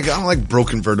 I don't like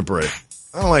broken vertebrae.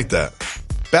 I don't like that.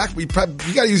 Back, you got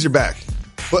to use your back.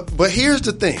 But here's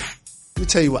the thing. Let me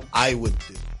tell you what I would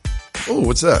do. Oh,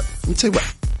 what's that? Let me tell you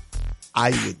what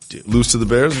I would do. Lose to the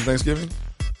Bears on Thanksgiving?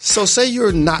 So say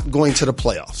you're not going to the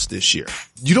playoffs this year.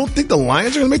 You don't think the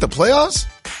Lions are going to make the playoffs?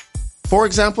 For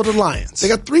example, the Lions. They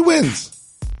got 3 wins.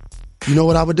 You know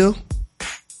what I would do?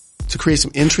 To create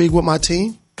some intrigue with my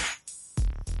team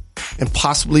and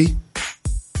possibly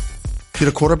get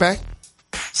a quarterback,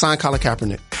 sign Colin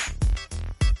Kaepernick.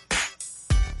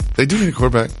 They do need a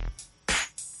quarterback.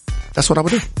 That's what I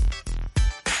would do.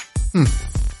 And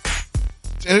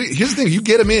here's the thing. You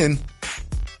get him in,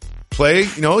 play,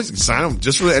 sign him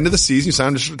just for the end of the season. You sign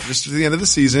him just for the end of the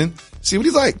season. See what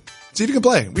he's like. See if he can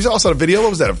play. We also saw a video. What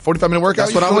was that? A 45-minute workout?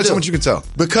 That's what I would do. What you can tell.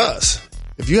 Because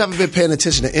if you haven't been paying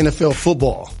attention to NFL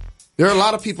football, there are a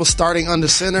lot of people starting under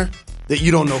center that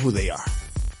you don't know who they are.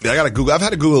 Yeah, I got to Google. I've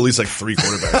had to Google at least like 3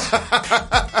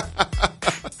 quarterbacks.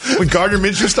 When Gardner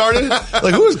Minshew started,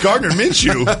 like, who is Gardner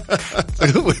Minshew?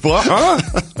 Like, what? Huh?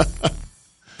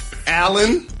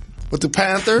 Allen with the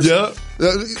Panthers. Yeah.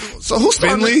 So who's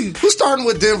starting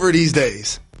with Denver these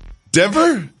days?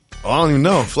 Denver? Oh, I don't even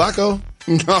know. Flacco?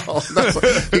 No,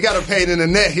 he got a pain in the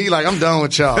neck. He like, I'm done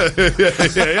with y'all. Yeah.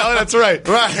 Oh, that's right.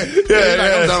 Right.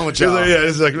 I'm done with y'all.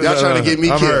 Y'all trying to get me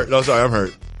killed. Hurt. No, sorry, I'm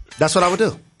hurt. That's what I would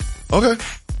do. Okay.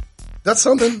 That's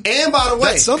something. And by the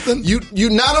way, that's something. You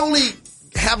not only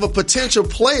have a potential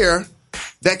player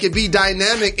that could be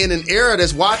dynamic in an era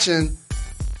that's watching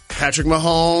Patrick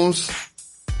Mahomes,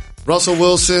 Russell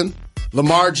Wilson,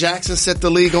 Lamar Jackson set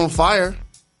the league on fire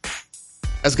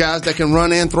as guys that can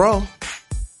run and throw.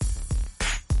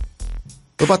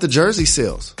 What about the jersey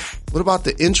sales? What about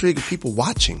the intrigue of people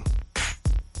watching?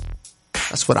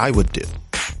 That's what I would do.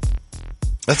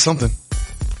 That's something.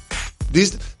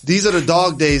 These are the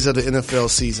dog days of the NFL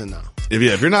season now.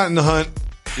 If you're not in the hunt,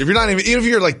 if you're not even if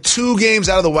you're like 2 games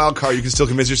out of the wild card, you can still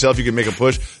convince yourself you can make a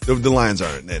push. The Lions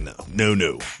are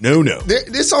no.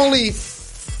 It's only,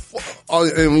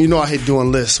 and you know I hate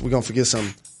doing lists. We're gonna forget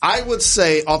something. I would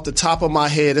say off the top of my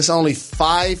head, it's only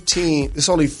 5 teams. It's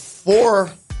only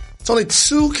 4. It's only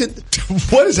 2.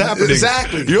 What is happening?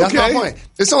 Exactly. You That's okay? my point.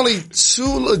 It's only 2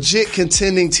 legit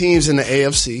contending teams in the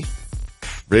AFC.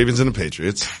 Ravens and the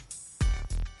Patriots.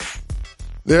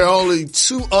 There are only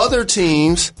 2 other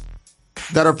teams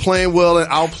that are playing well and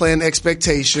outplaying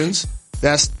expectations.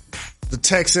 That's the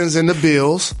Texans and the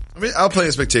Bills. I mean, outplaying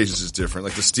expectations is different.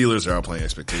 Like the Steelers are outplaying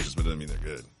expectations, but it doesn't mean they're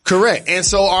good. Correct. And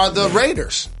so are the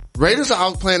Raiders. Raiders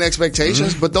are outplaying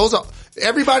expectations, but those are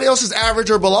everybody else is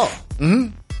average or below.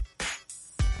 Mm-hmm.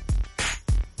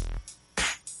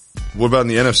 What about in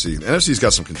the NFC? The NFC's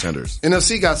got some contenders. The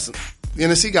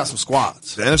NFC got some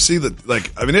squads. The NFC,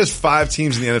 there's 5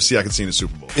 teams in the NFC I can see in the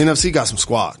Super Bowl. NFC got some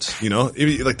squads. You know,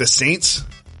 like the Saints,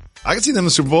 I can see them in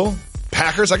the Super Bowl.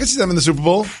 Packers, I can see them in the Super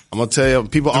Bowl. I'm gonna tell you,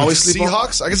 people always sleep on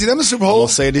Seahawks, I can see them in the Super Bowl. I'm gonna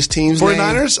say this team's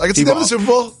 49ers, name. I can see them in the Super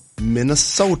Bowl.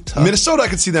 Minnesota, I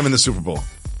can see them in the Super Bowl.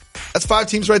 That's 5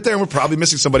 teams right there, and we're probably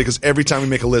missing somebody because every time we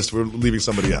make a list, we're leaving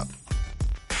somebody out.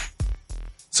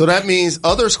 So that means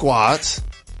other squads.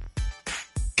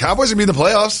 Cowboys are going to be in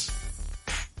the playoffs.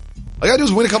 All I got to do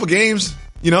is win a couple games.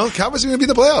 You know, Cowboys are going to be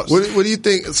in the playoffs. What do you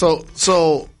think?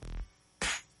 So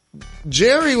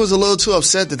Jerry was a little too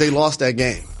upset that they lost that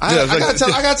game. I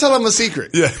gotta tell him a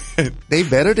secret. Yeah. They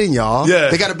better than y'all. Yeah.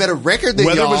 They got a better record than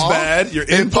Weather y'all. was bad. You're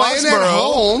in playing at Foxborough.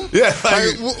 home. Yeah.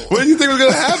 What do you think was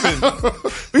going to happen?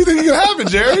 What do you think is going to happen,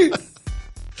 Jerry?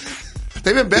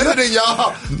 They've been better than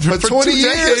y'all for 20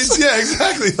 years. Decades. Yeah,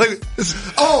 exactly. Like,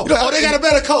 they got a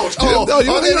better coach. You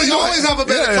always have a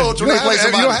better coach when they play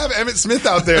somebody. You don't have Emmitt Smith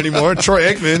out there anymore.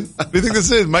 Troy Aikman. What do you think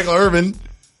this is? Michael Irvin.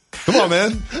 Come on,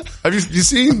 man. Have you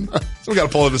seen? We got to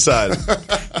pull him aside.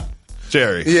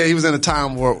 Jerry. Yeah, he was in a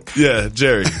time warp. Yeah,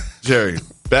 Jerry.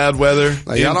 Bad weather.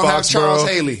 Y'all don't have Charles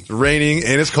Haley. It's raining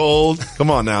and it's cold. Come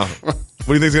on now. What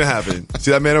do you think's going to happen?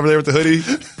 See that man over there with the hoodie?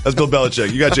 That's Bill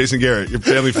Belichick. You got Jason Garrett, your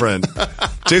family friend.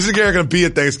 Jason Garrett going to be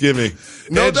at Thanksgiving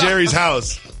at Jerry's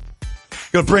house.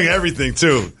 Going to bring everything,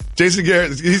 too. Jason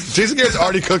Garrett's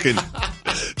already cooking.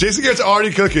 Jason Garrett's already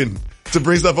cooking to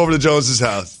bring stuff over to Jones's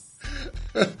house.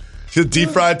 He'll deep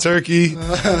fried turkey,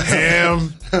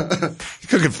 ham,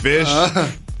 cooking fish.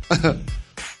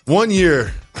 1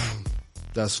 year,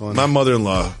 that's funny. my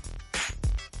mother-in-law,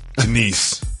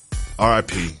 Denise,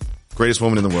 R.I.P., greatest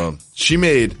woman in the world. She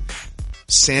made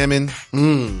salmon,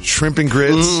 shrimp and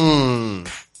grits,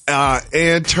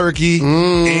 and turkey,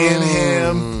 and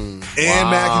ham, and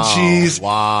mac and cheese,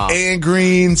 and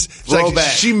greens.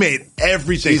 She made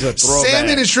everything. She's a throwback.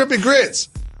 Salmon and shrimp and grits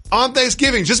on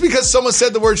Thanksgiving. Just because someone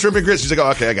said the word shrimp and grits, she's like,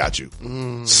 oh, okay, I got you.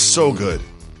 So good.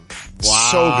 Wow.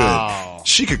 So good.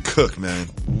 She could cook, man.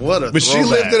 What a When throwback. she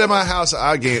lived at my house,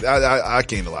 I gained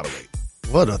a lot of weight.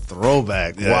 What a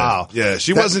throwback. Yeah. Wow. Yeah,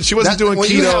 she wasn't doing when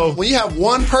keto. When you have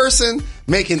one person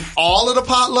making all of the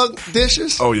potluck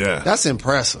dishes. Oh, yeah. That's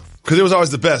impressive. Because it was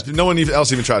always the best, but no one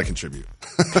else even tried to contribute.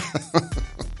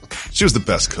 She was the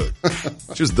best cook.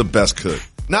 She was the best cook.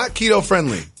 Not keto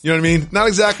friendly. You know what I mean? Not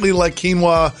exactly like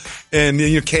quinoa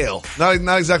and kale.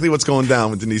 Not exactly what's going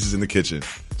down when Denise is in the kitchen.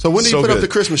 So when do you put up the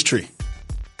Christmas tree?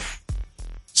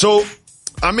 So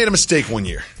I made a mistake one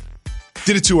year.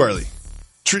 Did it too early.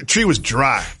 Tree was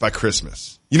dry by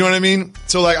Christmas. You know what I mean?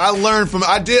 So like I learned from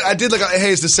I did like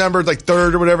hey, it's December like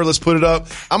 3rd or whatever, let's put it up.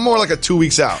 I'm more like a 2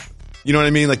 weeks out. You know what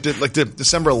I mean? Like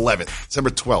December 11th, December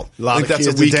 12th. A lot I of think kids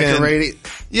that's a weekend. decorated.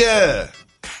 Yeah.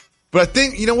 But I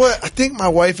think, you know what? I think my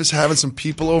wife is having some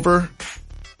people over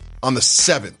on the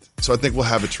 7th. So I think we'll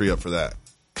have a tree up for that.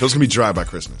 So it's going to be dry by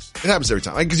Christmas. It happens every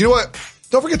time. Because you know what?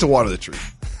 Don't forget to water the tree.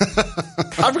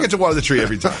 I forget to water the tree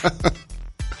every time.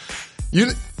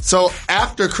 So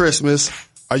after Christmas,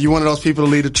 are you one of those people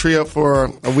to leave the tree up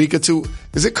for a week or two?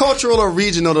 Is it cultural or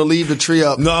regional to leave the tree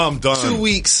up? No, I'm done. 2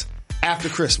 weeks after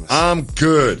Christmas. I'm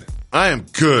good. I am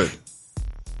good.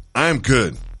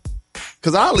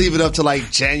 Because I'll leave it up to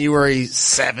like January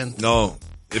 7th. No.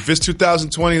 If it's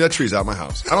 2020, that tree's out of my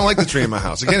house. I don't like the tree in my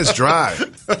house. Again, it's dry.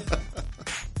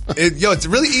 It's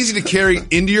really easy to carry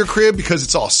into your crib because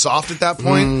it's all soft at that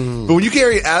point. But when you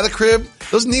carry it out of the crib,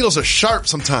 those needles are sharp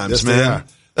sometimes, Yes, man.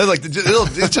 They're like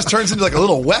it just turns into like a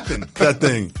little weapon, that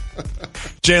thing.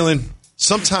 Jalen,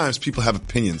 sometimes people have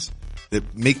opinions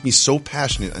that make me so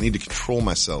passionate I need to control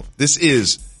myself. This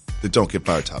is the Don't Get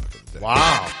Fired topic of the day.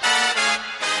 Wow.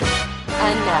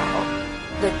 And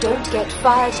now, the Don't Get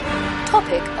Fired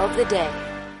topic of the day.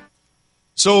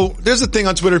 So there's a thing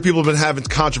on Twitter. People have been having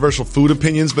controversial food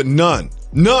opinions, but none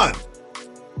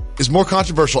is more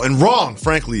controversial and wrong,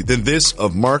 frankly, than this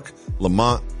of Mark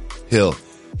Lamont Hill.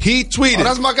 He tweeted. Oh,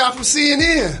 that's my guy from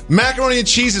CNN. Macaroni and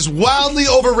cheese is wildly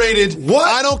overrated. What?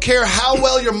 I don't care how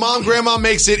well your mom, grandma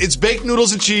makes it. It's baked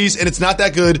noodles and cheese, and it's not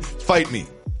that good. Fight me.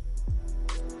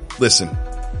 Listen.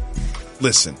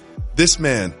 This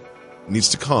man needs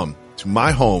to come to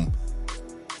my home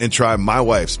and try my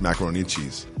wife's macaroni and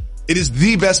cheese. It is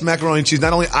the best macaroni and cheese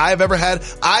not only I've ever had,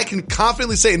 I can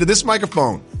confidently say into this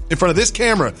microphone, in front of this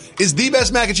camera, is the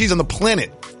best mac and cheese on the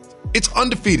planet. It's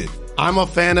undefeated. I'm a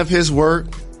fan of his work.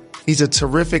 He's a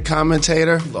terrific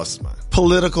commentator. He lost his mind.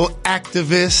 Political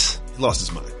activist. He lost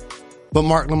his mind. But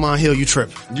Mark Lamont Hill, you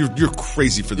tripping. You're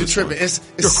crazy for this. You're tripping. One.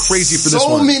 You're crazy for this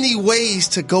one. So many ways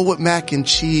to go with mac and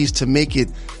cheese to make it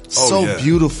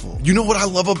beautiful. You know what I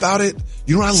love about it?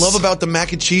 You know what I love about the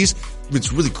mac and cheese?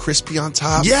 It's really crispy on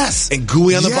top. Yes. And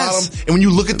gooey on the bottom. And when you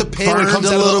look at the pan when it comes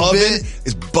out of the oven,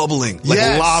 it's bubbling like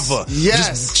lava.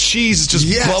 Yes. Cheese is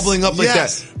just bubbling up like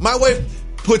that. My wife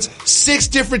puts 6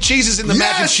 different cheeses in the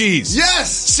mac and cheese.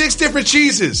 Yes. 6 different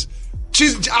cheeses.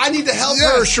 I need to help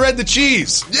her shred the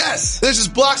cheese. Yes. There's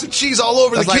just blocks of cheese all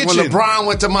over the kitchen. Like when LeBron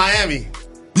went to Miami.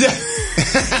 Yeah.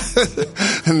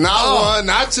 Not 1,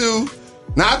 not 2,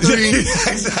 not 3,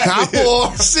 exactly. Not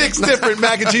 4. 6 different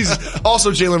mac and cheeses.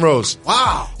 Also Jalen Rose.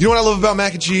 Wow. You know what I love about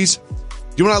mac and cheese?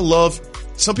 You know what I love?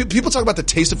 Some people talk about the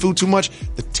taste of food too much.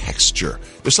 The texture.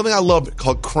 There's something I love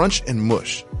called crunch and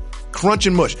mush. Crunch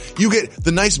and mush. You get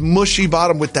the nice mushy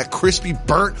bottom with that crispy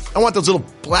burnt. I want those little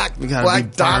black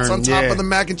dots on top of the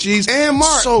mac and cheese. And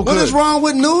Mark, so good. What is wrong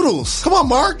with noodles? Come on,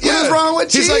 Mark. What is wrong with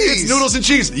cheese? He's like, it's noodles and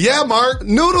cheese. Yeah, Mark.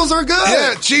 Noodles are good.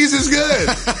 Yeah, cheese is good.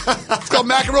 It's called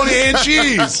macaroni and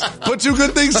cheese. Put 2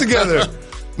 good things together.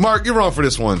 Mark, you're wrong for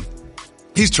this one.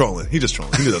 He's trolling. He just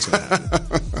trolling. He knew that was going to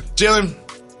happen. Jalen,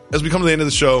 as we come to the end of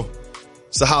the show,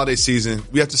 it's the holiday season.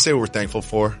 We have to say what we're thankful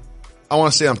for. I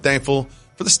want to say I'm thankful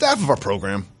for the staff of our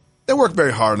program. They work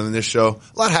very hard on this show.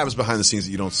 A lot happens behind the scenes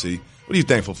that you don't see. What are you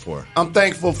thankful for? I'm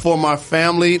thankful for my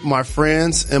family, my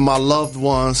friends, and my loved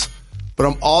ones. But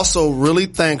I'm also really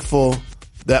thankful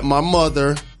that my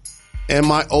mother and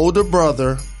my older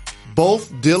brother,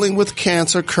 both dealing with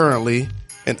cancer currently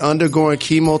and undergoing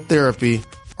chemotherapy,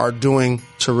 are doing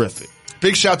terrific.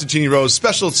 Big shout to Jeannie Rose.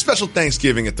 Special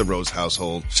Thanksgiving at the Rose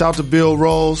household. Shout to Bill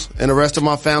Rose and the rest of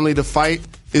my family. The fight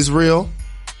is real.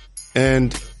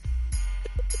 And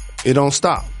it don't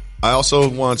stop. I also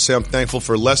want to say I'm thankful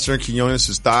for Lester and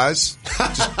Quinones' thighs.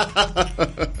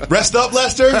 Rest up,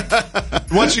 Lester.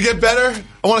 Once you get better,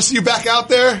 I want to see you back out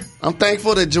there. I'm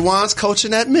thankful that Juwan's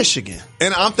coaching at Michigan.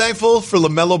 And I'm thankful for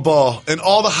LaMelo Ball and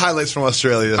all the highlights from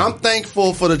Australia. I'm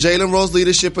thankful for the Jalen Rose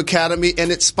Leadership Academy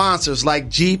and its sponsors like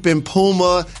Jeep and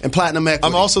Puma and Platinum Equity.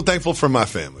 I'm also thankful for my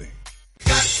family.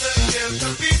 Got to give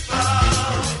the